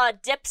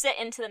Hacksaw dips it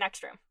into the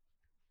next room.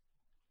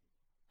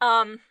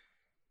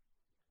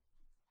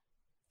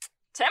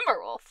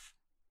 Timberwolf,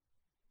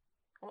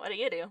 what do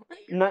you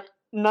do?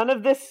 None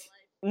of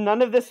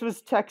this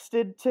was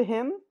texted to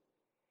him.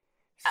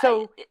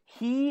 So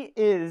he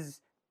is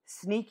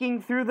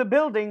sneaking through the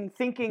building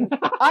thinking,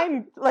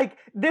 I'm like,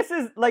 this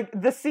is like,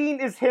 the scene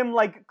is him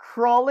like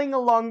crawling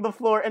along the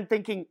floor and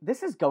thinking,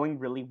 this is going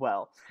really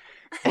well.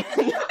 This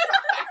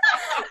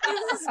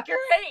is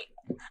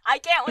great. I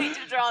can't wait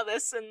to draw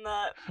this in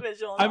the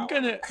visual I'm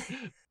novel.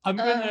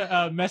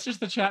 gonna message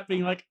the chat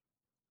being like,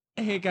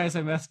 hey guys,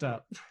 I messed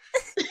up.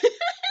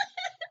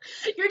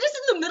 You're just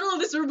in the middle of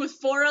this room with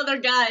 4 other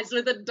guys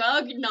with a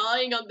dog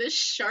gnawing on this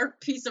sharp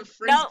piece of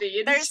No,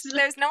 frisbee.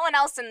 there's no one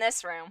else in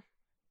this room.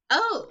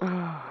 Oh,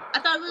 I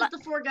thought it was the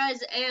 4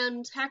 guys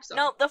and Hacksaw.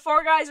 No, the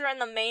 4 guys are in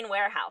the main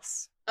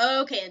warehouse.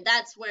 Okay, and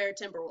that's where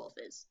Timberwolf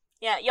is.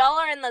 Yeah, y'all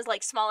are in those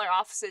like smaller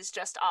offices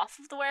just off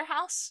of the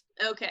warehouse.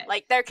 Okay.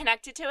 Like they're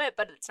connected to it,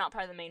 but it's not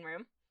part of the main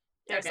room.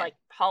 There's Okay. like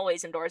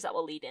hallways and doors that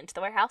will lead into the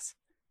warehouse.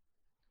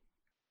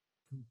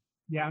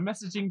 Yeah, I'm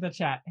messaging the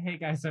chat. Hey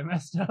guys, I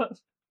messed up.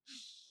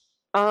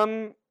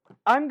 I'm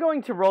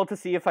going to roll to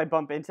see if I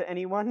bump into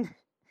anyone.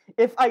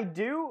 If I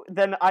do,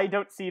 then I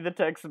don't see the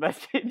text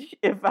message.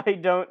 If I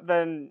don't,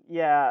 then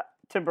yeah,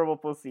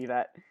 Timberwolf will see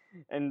that,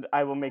 and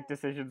I will make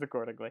decisions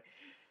accordingly.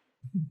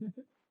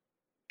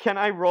 Can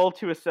I roll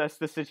to assess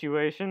the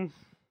situation?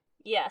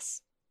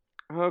 Yes.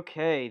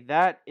 Okay,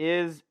 that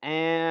is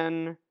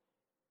an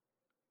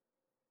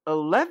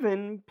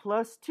 11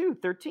 plus 2,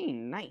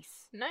 13.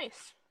 Nice.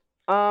 Nice.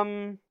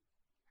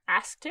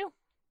 Ask 2.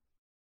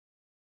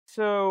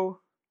 So,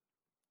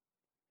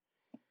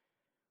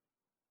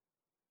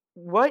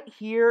 what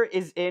here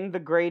is in the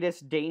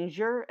greatest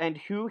danger, and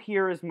who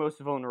here is most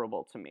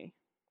vulnerable to me?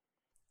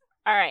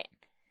 Alright.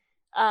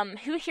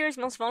 Who here is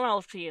most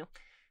vulnerable to you?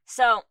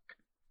 So,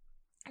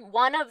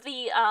 one of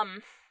the,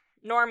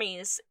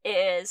 normies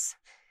is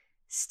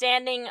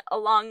standing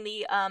along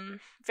the,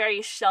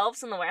 various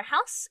shelves in the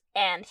warehouse,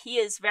 and he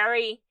is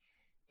very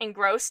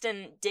engrossed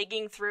in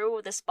digging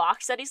through this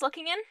box that he's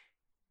looking in.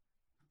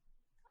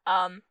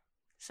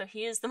 So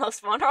he is the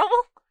most vulnerable.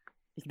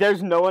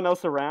 There's no one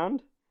else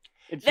around?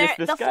 It's just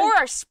this the guy? 4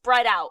 are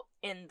spread out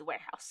in the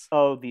warehouse.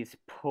 Oh, these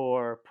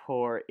poor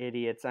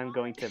idiots. I'm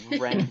going to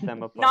rend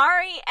them apart.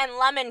 Nari and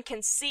Lemon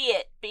can see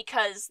it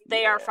because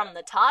they are from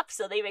the top,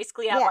 so they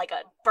basically have like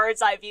a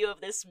bird's eye view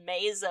of this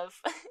maze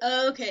of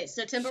Okay,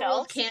 so Timberwolf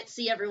shelves. can't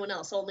see everyone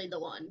else, only the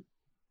one.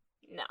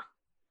 No.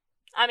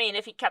 I mean,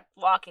 if he kept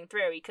walking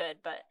through, he could,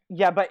 but...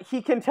 Yeah, but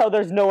he can tell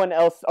there's no one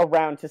else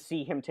around to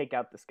see him take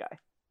out this guy.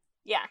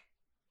 Yeah.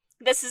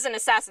 This is an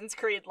Assassin's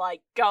Creed,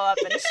 like, go up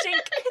and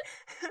shink.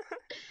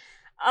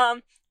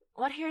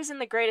 What here is in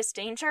the greatest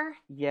danger?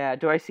 Yeah,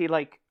 do I see,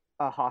 like,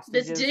 a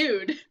hostage? This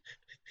dude.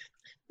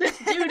 This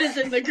dude is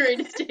in the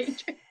greatest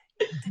danger.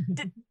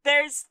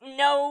 There's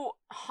no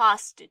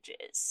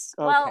hostages.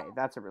 Okay, Well,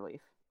 that's a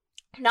relief.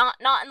 not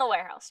in the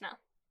warehouse, no.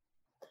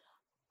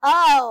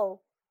 Oh.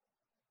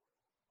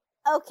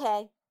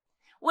 Okay.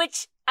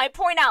 Which I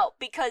point out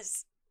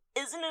because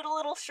isn't it a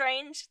little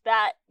strange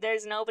that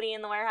there's nobody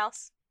in the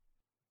warehouse?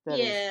 That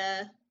is-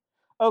 Yeah.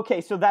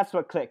 Okay, so that's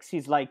what clicks.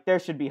 He's like, there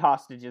should be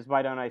hostages.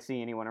 Why don't I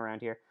see anyone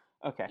around here?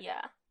 Okay.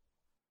 Yeah.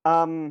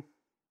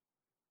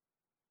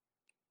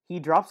 He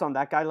drops on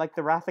that guy like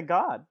the wrath of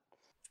God.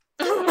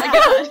 Oh my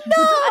god.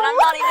 And I'm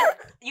not even...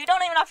 You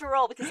don't even have to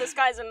roll because this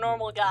guy's a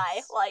normal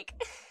guy. Like,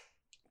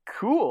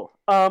 Cool.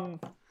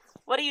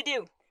 what do you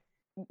do?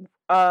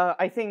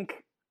 I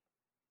think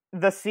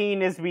the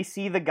scene is we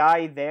see the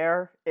guy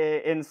there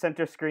in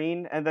center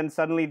screen, and then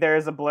suddenly there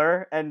is a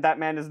blur, and that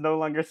man is no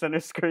longer center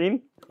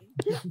screen.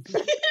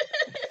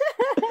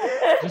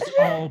 Just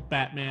all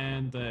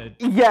Batman, the...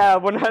 Yeah,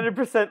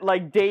 100%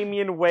 like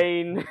Damian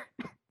Wayne.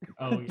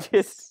 Oh, yes.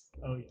 Just...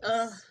 Oh,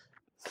 yes.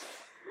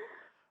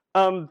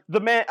 The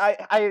man,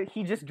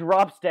 he just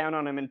drops down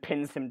on him and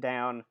pins him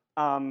down.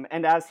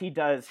 And as he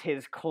does,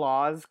 his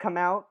claws come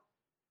out,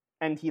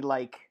 and he,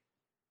 like,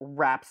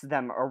 wraps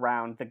them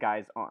around the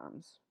guy's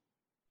arms.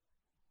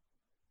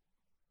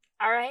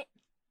 Alright.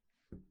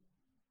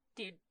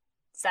 Dude,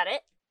 is that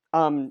it?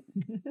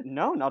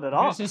 No, not at You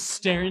all. guys just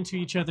stare into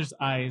each other's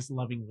eyes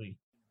lovingly.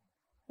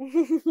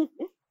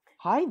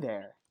 Hi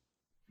there.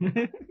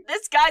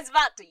 This guy's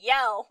about to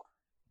yell.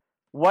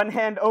 One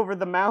hand over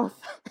the mouth,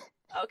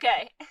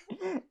 Okay.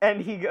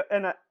 and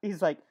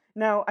he's like,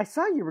 "Now, I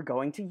saw you were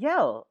going to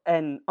yell,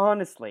 and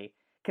honestly,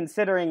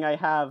 considering I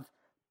have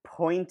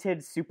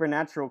pointed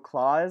supernatural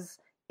claws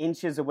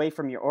inches away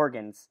from your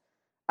organs,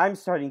 I'm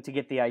starting to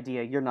get the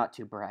idea you're not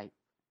too bright."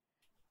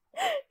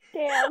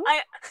 Damn.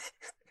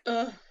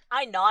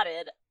 I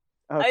nodded.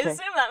 I Okay.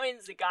 assume that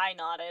means the guy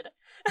nodded.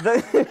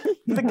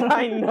 The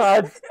guy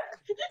nods.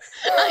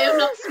 I am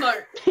not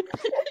smart.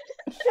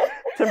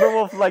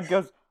 Timberwolf like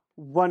goes,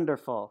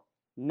 "Wonderful.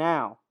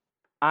 Now,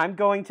 I'm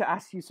going to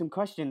ask you some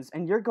questions,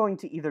 and you're going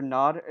to either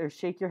nod or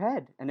shake your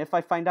head. And if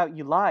I find out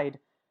you lied,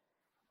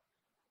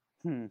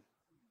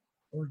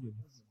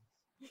 Organs.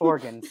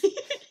 organs.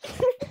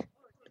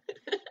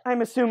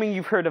 I'm assuming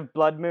you've heard of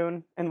Blood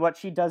Moon and what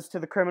she does to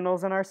the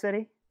criminals in our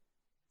city?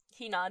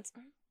 He nods.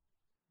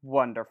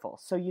 Wonderful.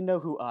 So you know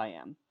who I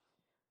am.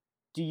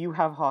 Do you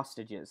have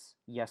hostages?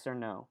 Yes or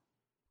no?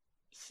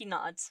 He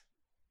nods.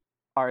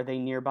 Are they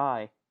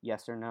nearby?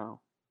 Yes or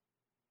no?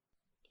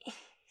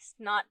 He's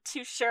not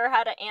too sure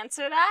how to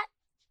answer that.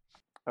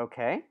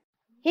 Okay.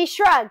 He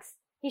shrugs.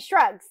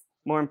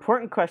 More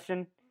important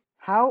question,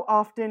 how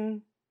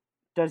often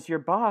does your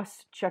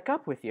boss check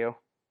up with you?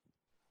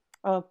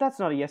 Oh, that's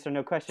not a yes or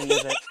no question,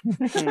 is it?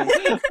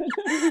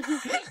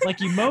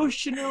 Like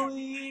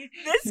emotionally.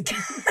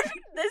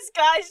 This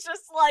guy's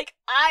just like,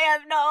 I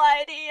have no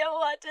idea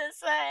what to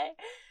say.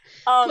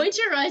 Point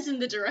your eyes in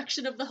the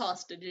direction of the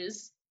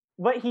hostages.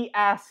 What he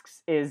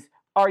asks is,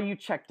 are you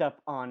checked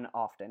up on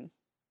often?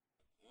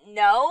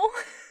 No.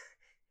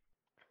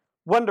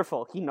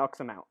 Wonderful. He knocks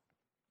him out.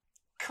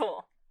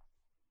 Cool.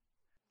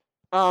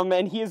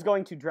 And he is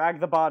going to drag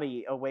the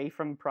body away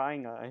from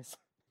prying eyes.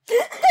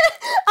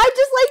 I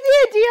just like the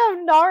idea of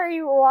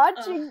Nari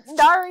watching.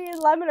 Nari and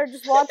Lemon are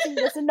just watching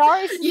this, and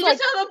Nari's just You like,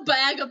 just have a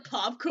bag of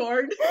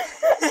popcorn. okay,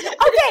 do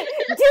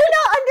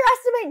not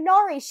underestimate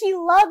Nari. She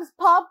loves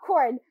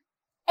popcorn.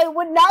 It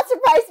would not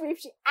surprise me if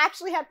she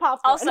actually had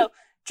popcorn. Also,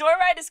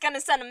 Joyride is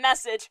gonna send a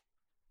message.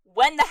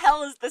 When the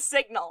hell is the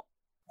signal?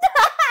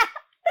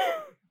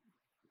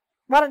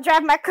 Want to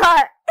drive my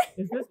car?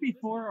 Is this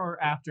before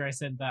or after I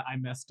said that I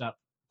messed up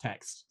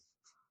text?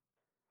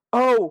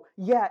 Oh,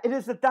 yeah, it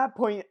is at that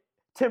point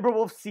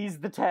Timberwolf sees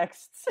the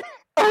texts.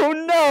 Oh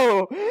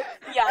no!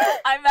 Yeah,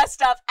 I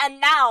messed up, and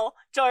now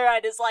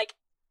Joyride is like,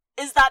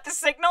 is that the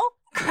signal?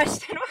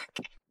 Question mark.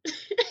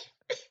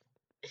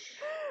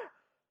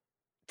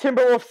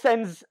 Timberwolf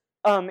sends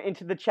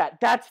into the chat,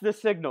 that's the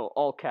signal,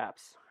 all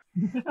caps.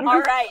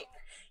 Alright.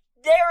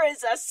 There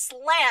is a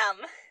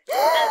slam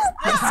as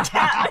this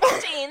cat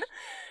machine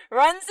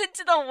runs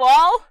into the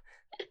wall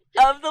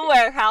of the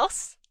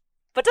warehouse,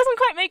 but doesn't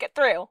quite make it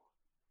through.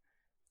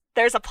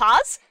 There's a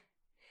pause,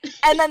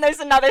 and then there's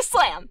another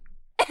slam.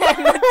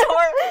 And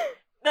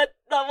the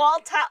wall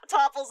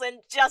topples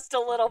in just a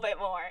little bit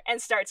more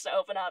and starts to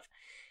open up.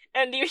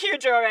 And you hear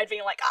Joyride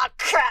being like, oh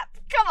crap,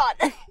 come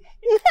on.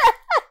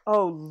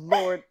 Oh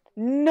lord.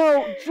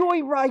 No,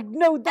 Joyride,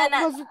 no, that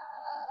wasn't...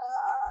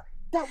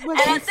 That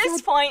wasn't... And at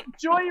this point...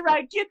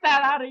 Joyride, get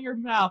that out of your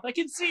mouth. I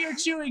can see you're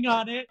chewing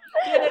on it.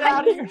 Get it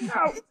out of your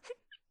mouth.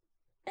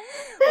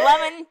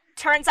 Lemon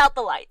turns out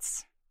the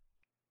lights.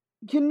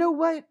 You know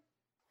what?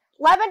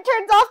 Lemon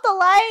turns off the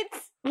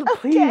lights.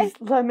 Please, Okay.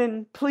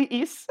 Lemon,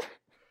 please.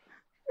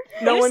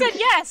 You said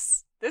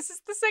yes. This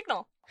is the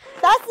signal.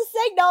 That's the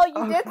signal.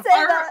 You did say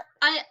that.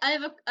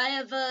 I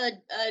have a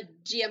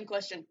GM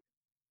question.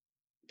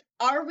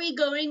 Are we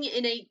going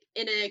in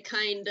a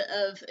kind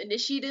of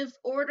initiative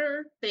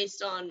order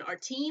based on our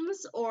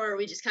teams, or are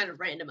we just kind of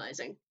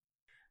randomizing?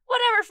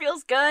 Whatever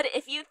feels good.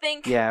 If you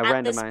think Yeah,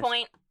 at this randomized.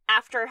 point,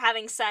 after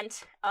having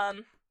sent,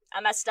 I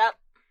messed up.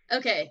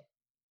 Okay.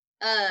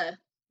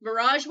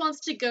 Mirage wants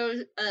to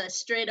go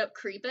straight up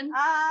creeping.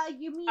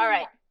 You mean... All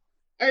right.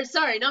 Or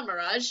sorry, not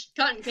Mirage.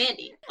 Cotton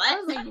Candy.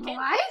 What?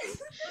 What?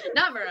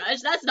 Not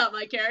Mirage. That's not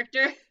my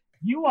character.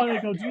 You want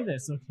to go do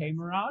this, okay,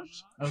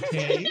 Mirage?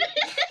 Okay.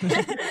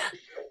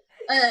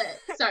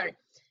 Sorry.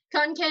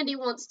 Cotton Candy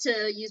wants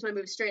to use my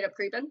move straight up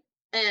creeping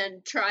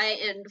and try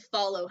and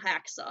follow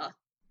Hacksaw.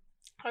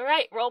 All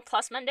right. Roll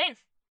plus mundane.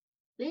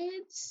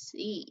 Let's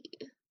see.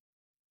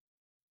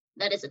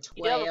 That is a 12.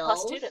 You do have a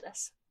 +2 to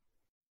this.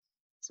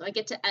 So I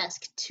get to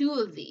ask 2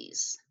 of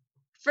these.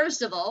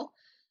 First of all,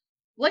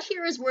 what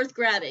here is worth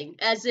grabbing?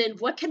 As in,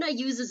 what can I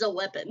use as a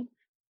weapon?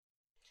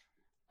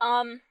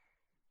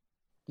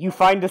 You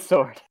find a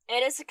sword.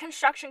 It is a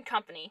construction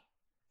company,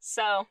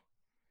 so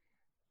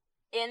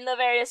in the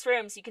various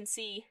rooms you can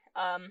see.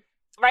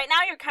 Right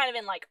now you're kind of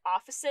in like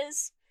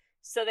offices,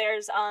 so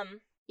there's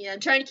Yeah, I'm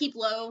trying to keep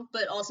low,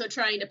 but also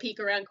trying to peek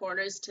around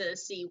corners to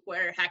see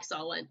where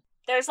Hacksaw went.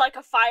 There's like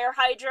a fire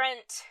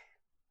hydrant,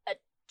 a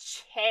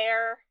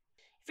chair.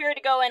 If you were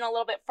to go in a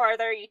little bit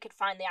farther, you could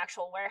find the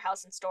actual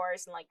warehouse and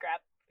stores and like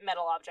grab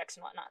metal objects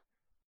and whatnot.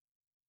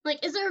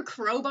 Like, is there a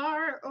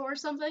crowbar or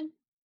something?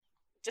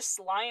 Just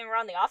lying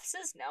around the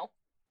offices? No.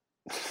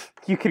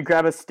 You could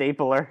grab a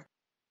stapler.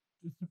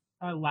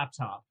 A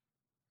laptop.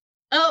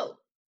 Oh,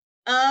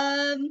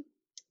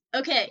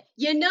 okay.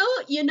 You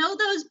know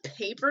those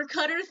paper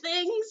cutter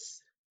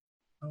things?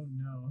 Oh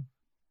no.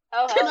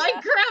 Oh, Can hell I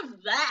yeah.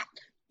 grab that?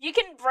 You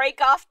can break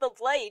off the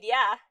blade,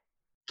 yeah.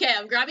 Okay,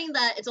 I'm grabbing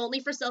that. It's only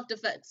for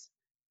self-defense.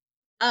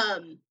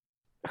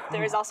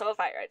 There is also a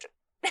fire hydrant.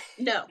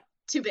 No,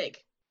 too big.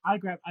 I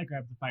grab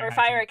the fire. Or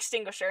fire hydrant.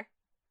 extinguisher.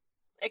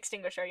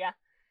 Extinguisher, yeah.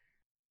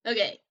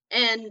 Okay,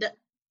 and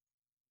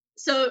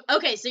so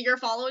you're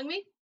following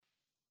me?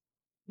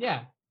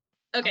 Yeah.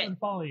 I'm Okay. gonna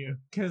follow you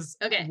because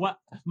Okay. what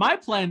my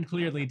plan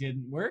clearly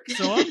didn't work,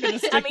 so I'm gonna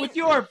stick I mean, with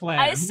your plan.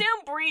 I assume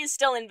Bree is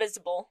still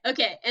invisible.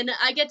 Okay, and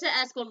I get to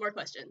ask one more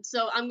question.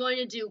 So I'm going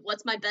to do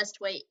what's my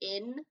best way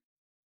in?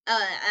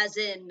 As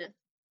in,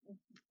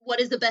 what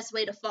is the best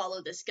way to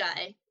follow this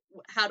guy?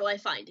 How do I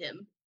find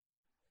him?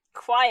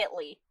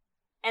 Quietly.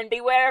 And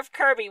beware of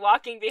Kirby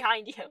walking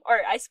behind you.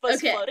 Or, I suppose,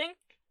 Okay. floating?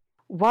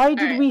 Why did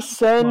Alright. we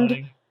send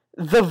Floating.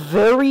 the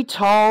very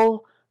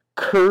tall,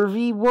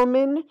 curvy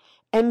woman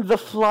and the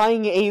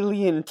flying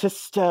alien to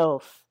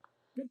stealth?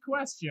 Good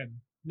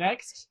question.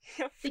 Next.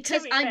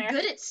 Because To be I'm fair.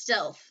 good at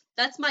stealth.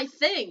 That's my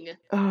thing.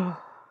 Ugh.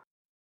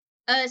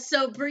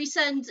 So Bree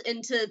sends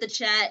into the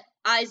chat,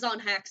 eyes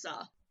on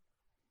Hacksaw.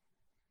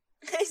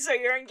 So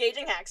you're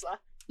engaging Haxla.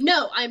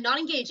 No, I'm not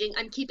engaging.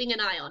 I'm keeping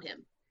an eye on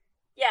him.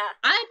 Yeah.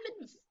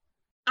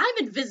 I'm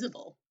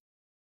invisible.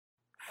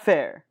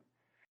 Fair.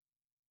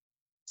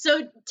 So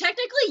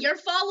technically, you're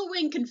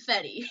following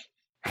Confetti.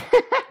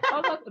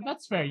 Oh,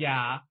 that's fair.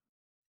 Yeah.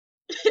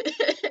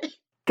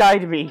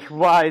 Guide me,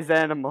 wise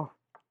animal.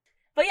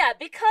 But yeah,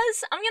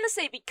 because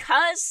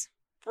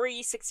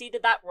Bree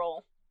succeeded that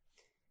roll,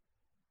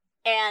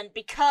 and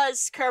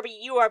because Kirby,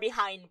 you are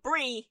behind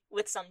Bree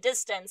with some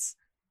distance,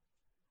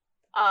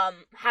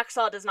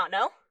 Hacksaw does not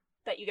know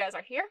that you guys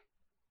are here.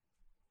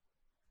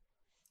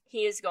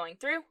 He is going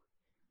through.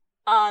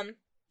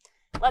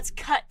 Let's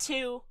cut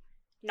to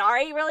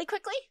Nari really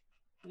quickly.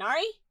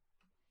 Nari?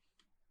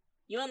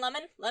 You and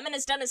Lemon? Lemon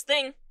has done his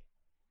thing.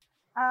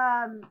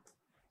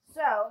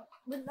 So know,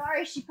 with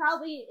Nari, she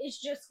probably is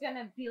just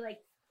gonna be like,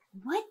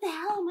 what the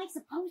hell am I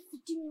supposed to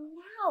do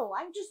now?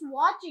 I'm just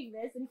watching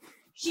this. And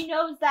she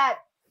knows that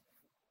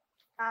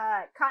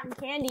Cotton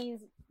Candy's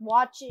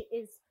watch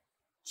is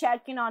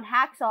checking on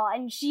Hacksaw,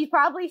 and she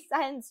probably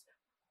sends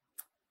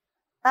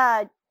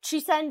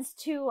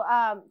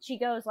she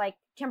goes like,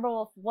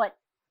 Timberwolf, what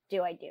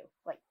do I do?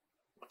 Like,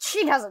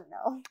 she doesn't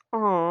know.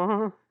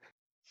 Aww.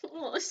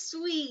 Oh,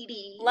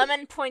 sweetie.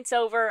 Lemon points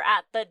over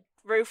at the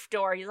roof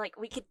door. He's like,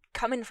 we could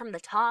come in from the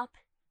top.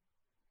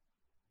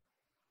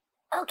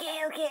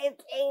 Okay.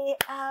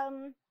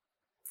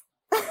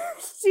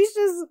 She's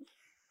just...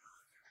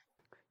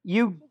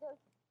 You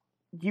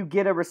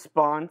get a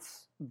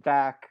response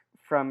back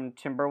from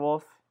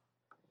Timberwolf.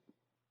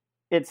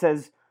 It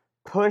says,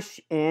 push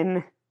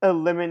in,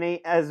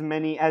 eliminate as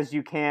many as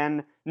you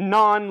can,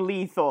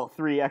 non-lethal,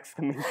 3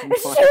 exclamation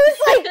points. She was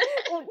like,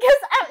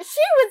 because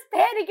she was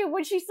panicking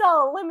when she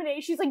saw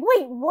eliminate. She's like,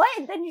 wait, what?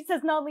 And then she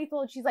says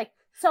non-lethal, and she's like,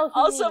 so he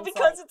Also, means,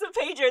 because like... it's a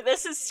pager,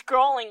 this is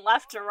scrolling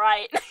left to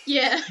right.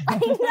 Yeah. I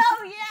know,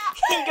 yeah.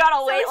 You gotta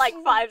So wait like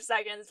she- 5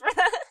 seconds for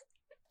that.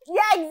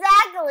 Yeah,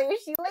 exactly.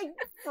 She like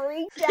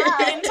freaked The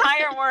out.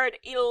 entire word,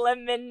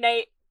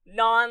 eliminate,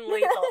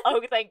 non-lethal.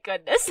 Oh, thank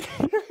goodness.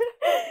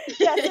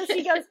 Yeah, so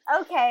she goes,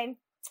 okay.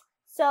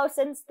 So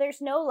since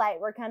there's no light,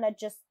 we're kind of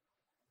just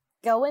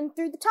going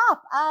through the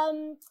top.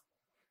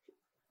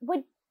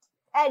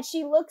 And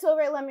she looks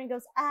over at Lemon and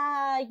goes,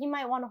 you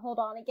might want to hold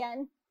on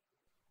again.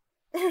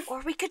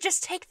 Or we could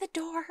just take the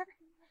door.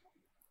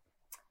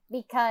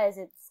 Because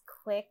it's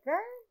quicker.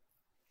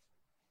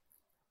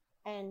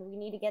 And we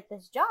need to get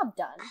this job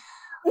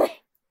done.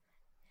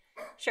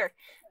 Sure.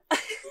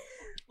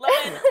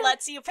 Lemon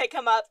lets you pick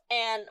him up,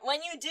 and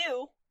when you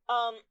do,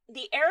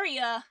 the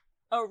area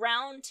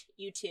around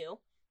you two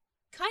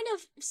kind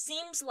of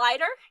seems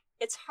lighter.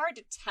 It's hard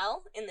to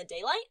tell in the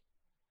daylight,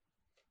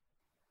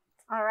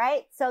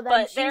 Alright, so then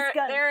but she's there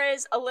gonna... there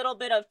is a little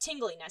bit of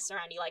tingliness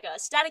around you, like a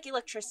static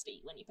electricity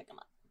when you pick him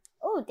up.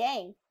 Oh,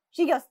 dang.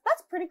 She goes,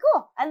 that's pretty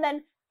cool. And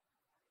then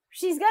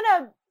she's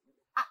gonna...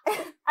 I want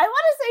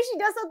to say she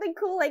does something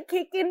cool, like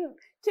kick in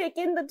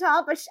the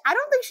top, but I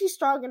don't think she's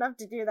strong enough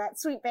to do that,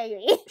 sweet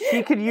baby.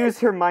 She could use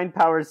her mind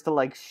powers to,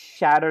 like,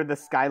 shatter the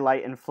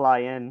skylight and fly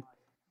in.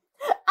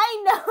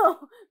 I know,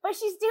 but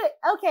she's doing...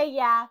 Okay,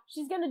 yeah,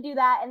 she's gonna do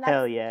that, and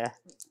Hell yeah.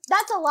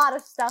 that's a lot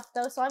of stuff,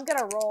 though, so I'm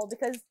gonna roll,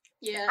 because,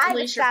 Yeah, I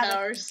unleash your understand it.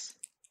 powers.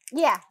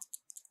 yeah,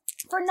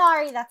 for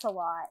Nari, that's a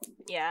lot.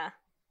 Yeah.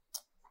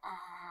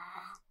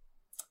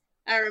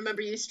 I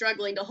remember you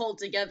struggling to hold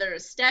together a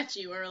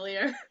statue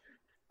earlier.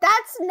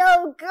 That's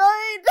no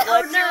good!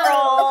 Let's no.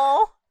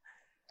 roll.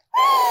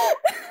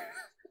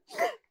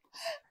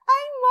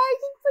 I'm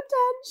marking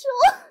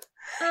potential!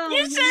 Oh,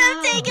 You should have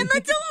no. taken the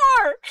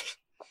door.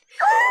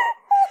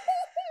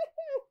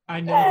 I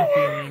know the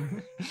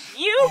feeling.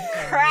 You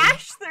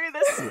crash through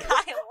the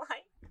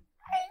skylight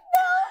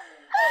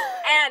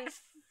and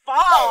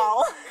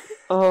fall.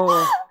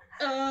 Oh.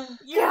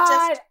 You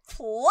God. just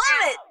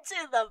plummet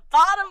to the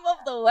bottom of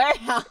the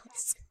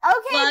warehouse.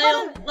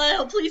 Okay,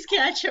 Lyle, please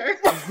catch her.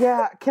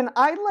 Yeah, can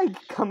I,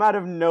 like, come out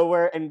of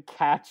nowhere and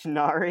catch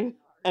Nari?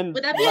 And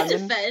Would that be a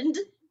Lemon? defend?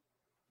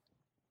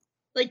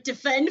 Like,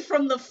 defend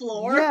from the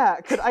floor? Yeah,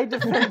 could I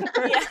defend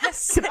her?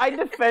 Yes. Could I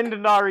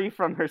defend Nari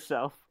from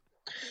herself?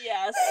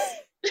 Yes.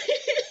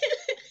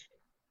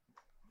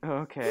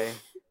 Okay.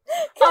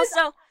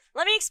 Also,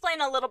 let me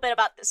explain a little bit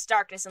about this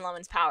darkness and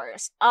Lemon's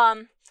powers.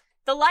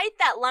 The light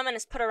that Lemon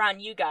has put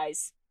around you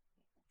guys,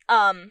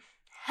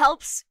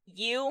 helps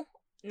you,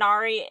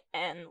 Nari,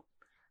 and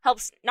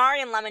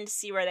Lemon to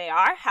see where they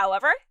are.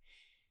 However,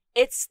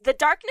 the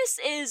darkness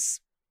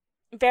is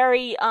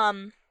very,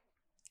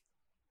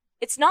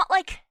 it's not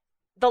like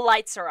the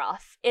lights are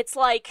off. It's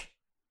like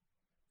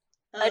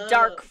a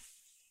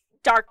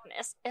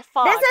darkness, a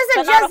fog. this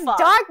isn't but not a just fog.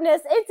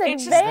 darkness, it's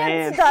It's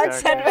advanced advanced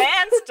darkness. darkness.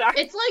 Advanced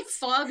darkness. It's like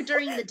fog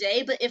during the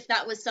day, but if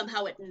that was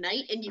somehow at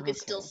night and you could Okay.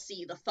 still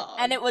see the fog.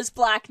 And it was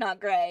black, not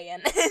gray.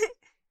 And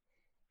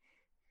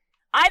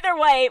either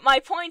way, my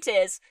point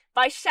is,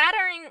 by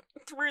shattering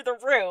through the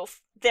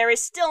roof, there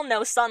is still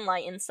no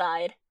sunlight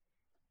inside.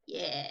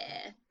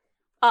 Yeah.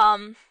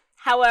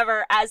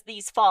 However, as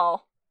these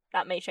fall,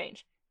 that may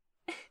change.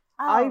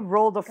 I Oh,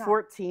 rolled a God.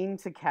 14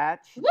 to catch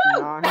Woo!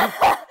 Nari.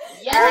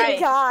 Yeah. Alright.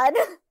 Thank God.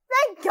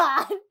 Thank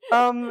God.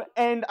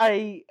 And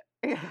I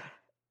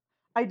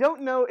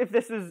don't know if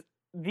this is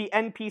the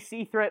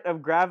NPC threat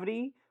of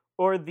gravity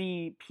or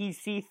the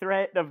PC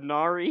threat of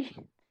Nari.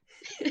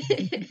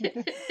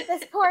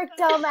 This poor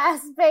dumbass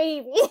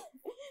baby.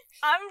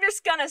 I'm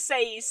just gonna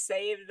say you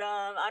saved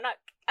them.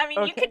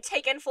 You Okay. could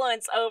take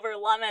influence over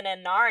Lemon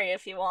and Nari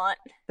if you want.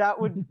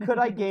 Could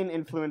I gain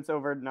influence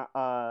over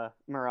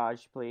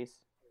Mirage,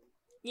 please?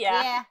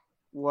 Yeah.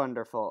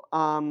 Wonderful.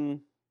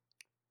 I'm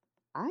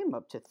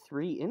up to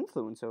 3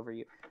 influence over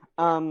you.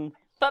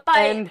 But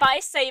And- by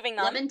saving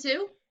them, Lemon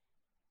too?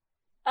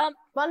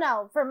 Well,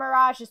 no, for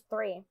Mirage is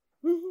 3.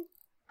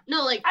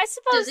 No, like, I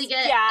suppose, he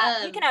get,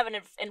 yeah, you can have an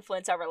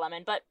influence over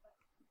Lemon, but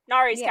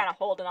Nari's Yeah. kind of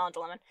holding on to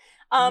Lemon.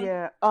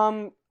 Yeah.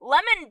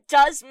 Lemon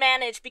does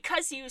manage,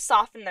 because you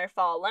soften their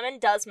fall, Lemon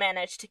does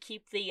manage to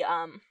keep the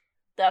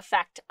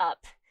effect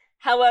up.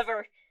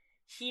 However,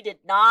 he did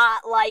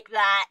not like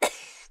that.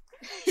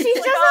 She's Like,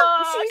 just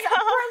 "Oh, she's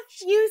gosh."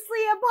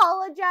 profusely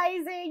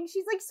apologizing.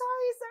 She's like,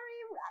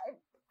 sorry,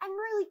 I'm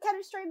really kind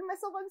of straining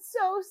myself. I'm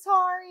so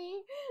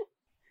sorry.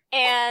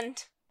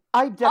 And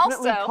I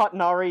definitely Also- caught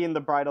Nari in the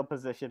bridal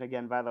position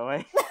again, by the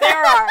way.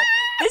 there are.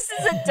 This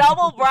is a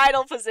double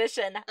bridal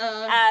position,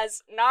 Uh,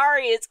 as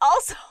Nari is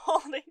also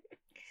holding.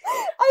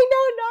 I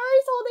know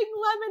Nari's holding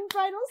Lemon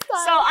bridal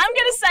style. So I'm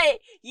gonna say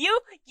you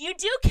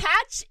do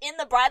catch in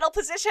the bridal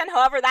position.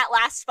 However, that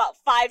lasts about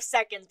 5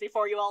 seconds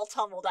before you all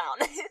tumble down.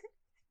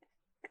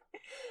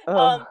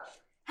 Ugh.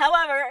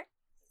 However,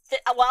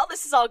 while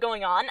this is all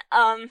going on,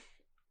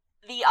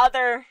 the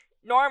other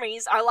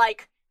normies are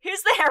like,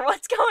 "Who's there?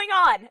 What's going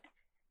on?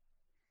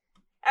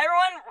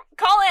 Everyone,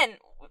 call in.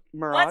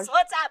 Mirage,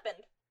 What's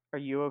happened?" are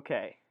you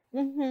okay?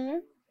 Mm-hmm.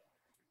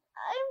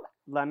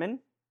 Lemon,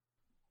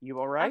 you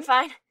I'm alright?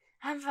 fine.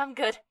 I'm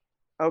good.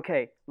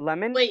 Okay,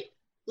 Lemon, wait,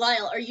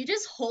 Lyle, are you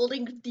just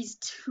holding these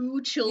two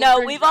children?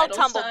 No, we've all bridal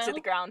tumbled to style? the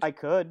ground. I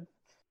could.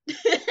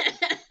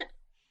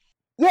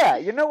 Yeah,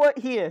 you know what?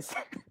 He is.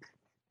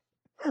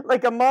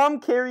 Like a mom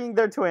carrying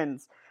their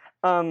twins.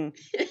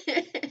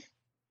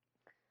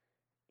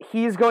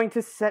 He's going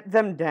to set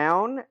them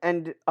down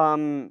and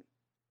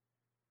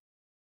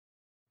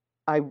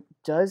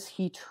does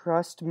he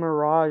trust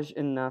Mirage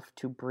enough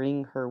to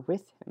bring her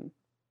with him?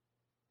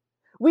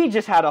 We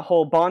just had a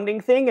whole bonding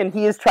thing and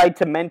he has tried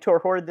to mentor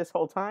her this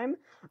whole time.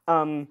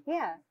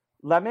 Yeah.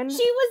 Lemon?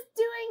 She was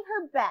doing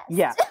her best.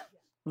 Yeah.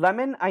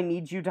 Lemon, I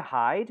need you to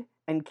hide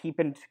and keep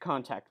in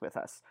contact with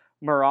us.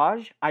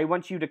 Mirage, I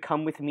want you to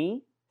come with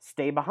me.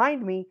 Stay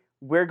behind me.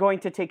 We're going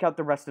to take out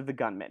the rest of the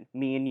gunmen.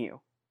 Me and you.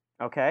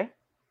 Okay?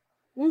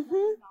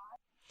 Mm-hmm.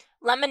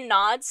 Lemon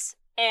nods,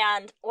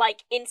 and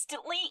like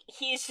instantly,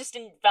 he's just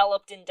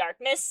enveloped in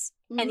darkness,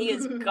 and he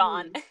is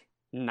gone.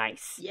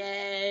 Nice.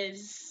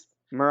 Yes.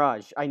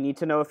 Mirage, I need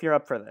to know if you're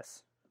up for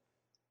this.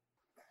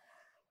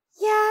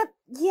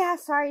 Yeah,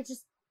 sorry,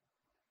 just...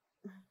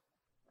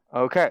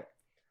 Okay.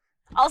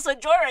 Also,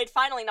 Joyride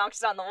finally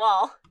knocks on the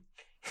wall.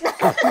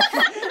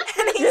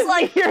 And he's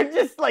like, You're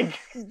just like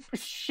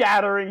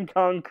shattering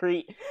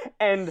concrete.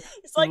 And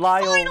he's like,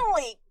 Lyle-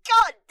 finally!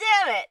 God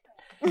damn it!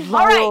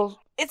 Lyle,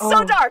 It's so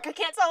Oh. dark, I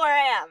can't tell where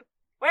I am.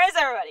 Where is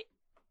everybody?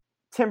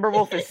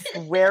 Timberwolf is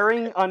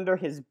swearing under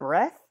his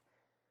breath.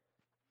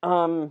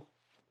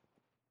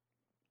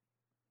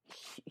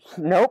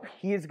 Nope,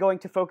 he is going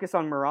to focus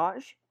on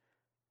Mirage.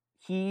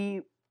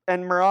 He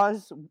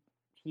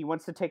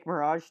wants to take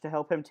Mirage to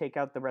help him take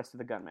out the rest of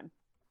the gunmen.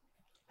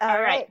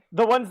 Alright.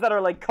 The ones that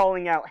are like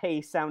calling out,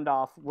 "Hey, sound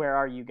off, where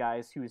are you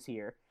guys? Who's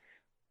here?"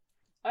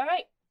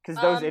 Alright. Because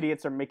those Um,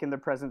 idiots are making their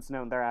presence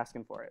known. They're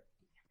asking for it.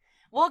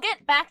 We'll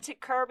get back to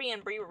Kirby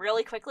and Bree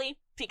really quickly,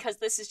 because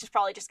this is just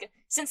probably just good.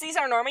 Since these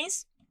are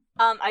normies,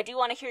 I do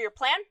want to hear your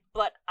plan,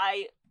 but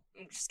I'm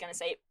just gonna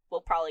say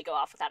we'll probably go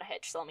off without a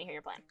hitch, so let me hear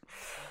your plan.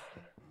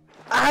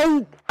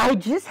 I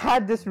just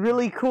had this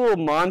really cool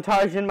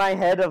montage in my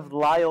head of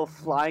Lyle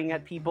flying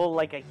at people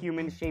like a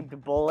human-shaped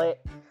bullet,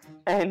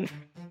 and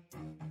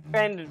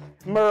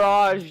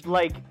Mirage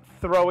like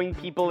throwing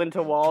people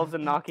into walls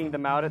and knocking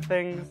them out at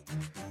things.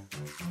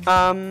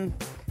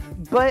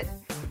 But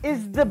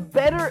is the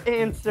better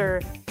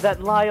answer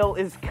that Lyle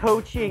is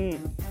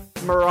coaching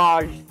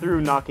Mirage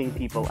through knocking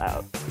people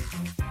out?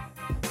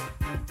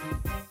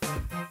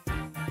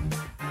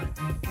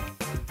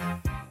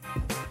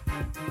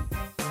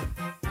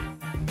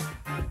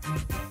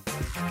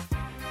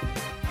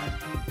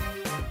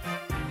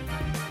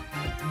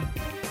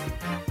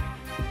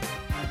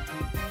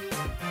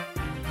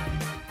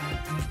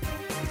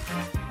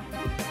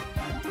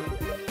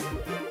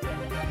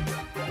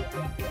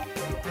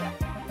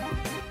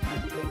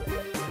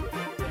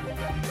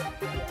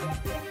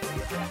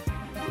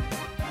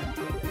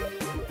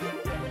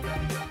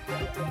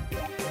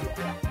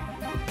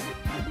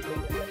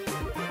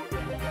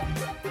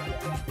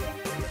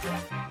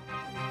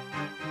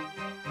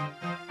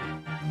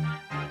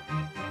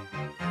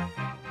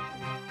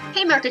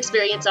 Hey, Mark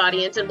Experience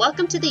audience, and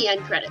welcome to the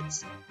end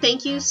credits.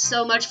 Thank you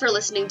so much for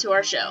listening to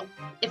our show.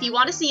 If you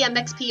want to see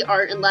MXP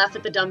art and laugh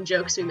at the dumb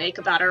jokes we make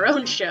about our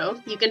own show,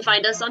 you can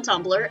find us on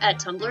Tumblr at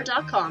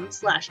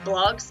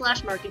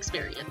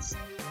tumblr.com/blog/markexperience.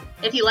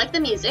 If you like the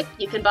music,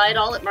 you can buy it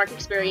all at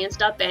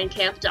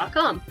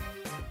markexperience.bandcamp.com.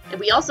 And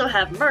we also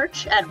have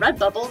merch at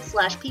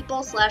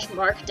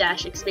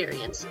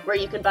redbubble/people/mark-experience, where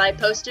you can buy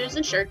posters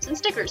and shirts and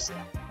stickers.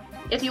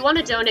 If you want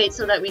to donate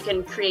so that we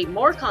can create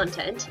more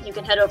content, you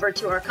can head over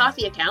to our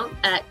Ko-fi account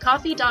at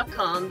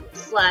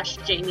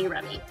ko-fi.com/Jamie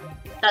Remy.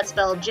 That's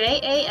spelled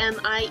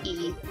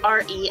JAMIEREMY.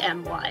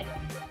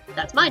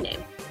 That's my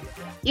name.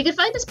 You can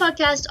find this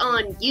podcast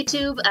on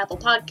YouTube, Apple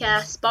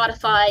Podcasts,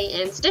 Spotify,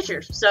 and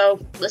Stitcher, so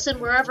listen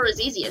wherever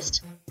is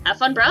easiest. Have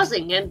fun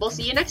browsing, and we'll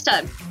see you next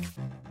time.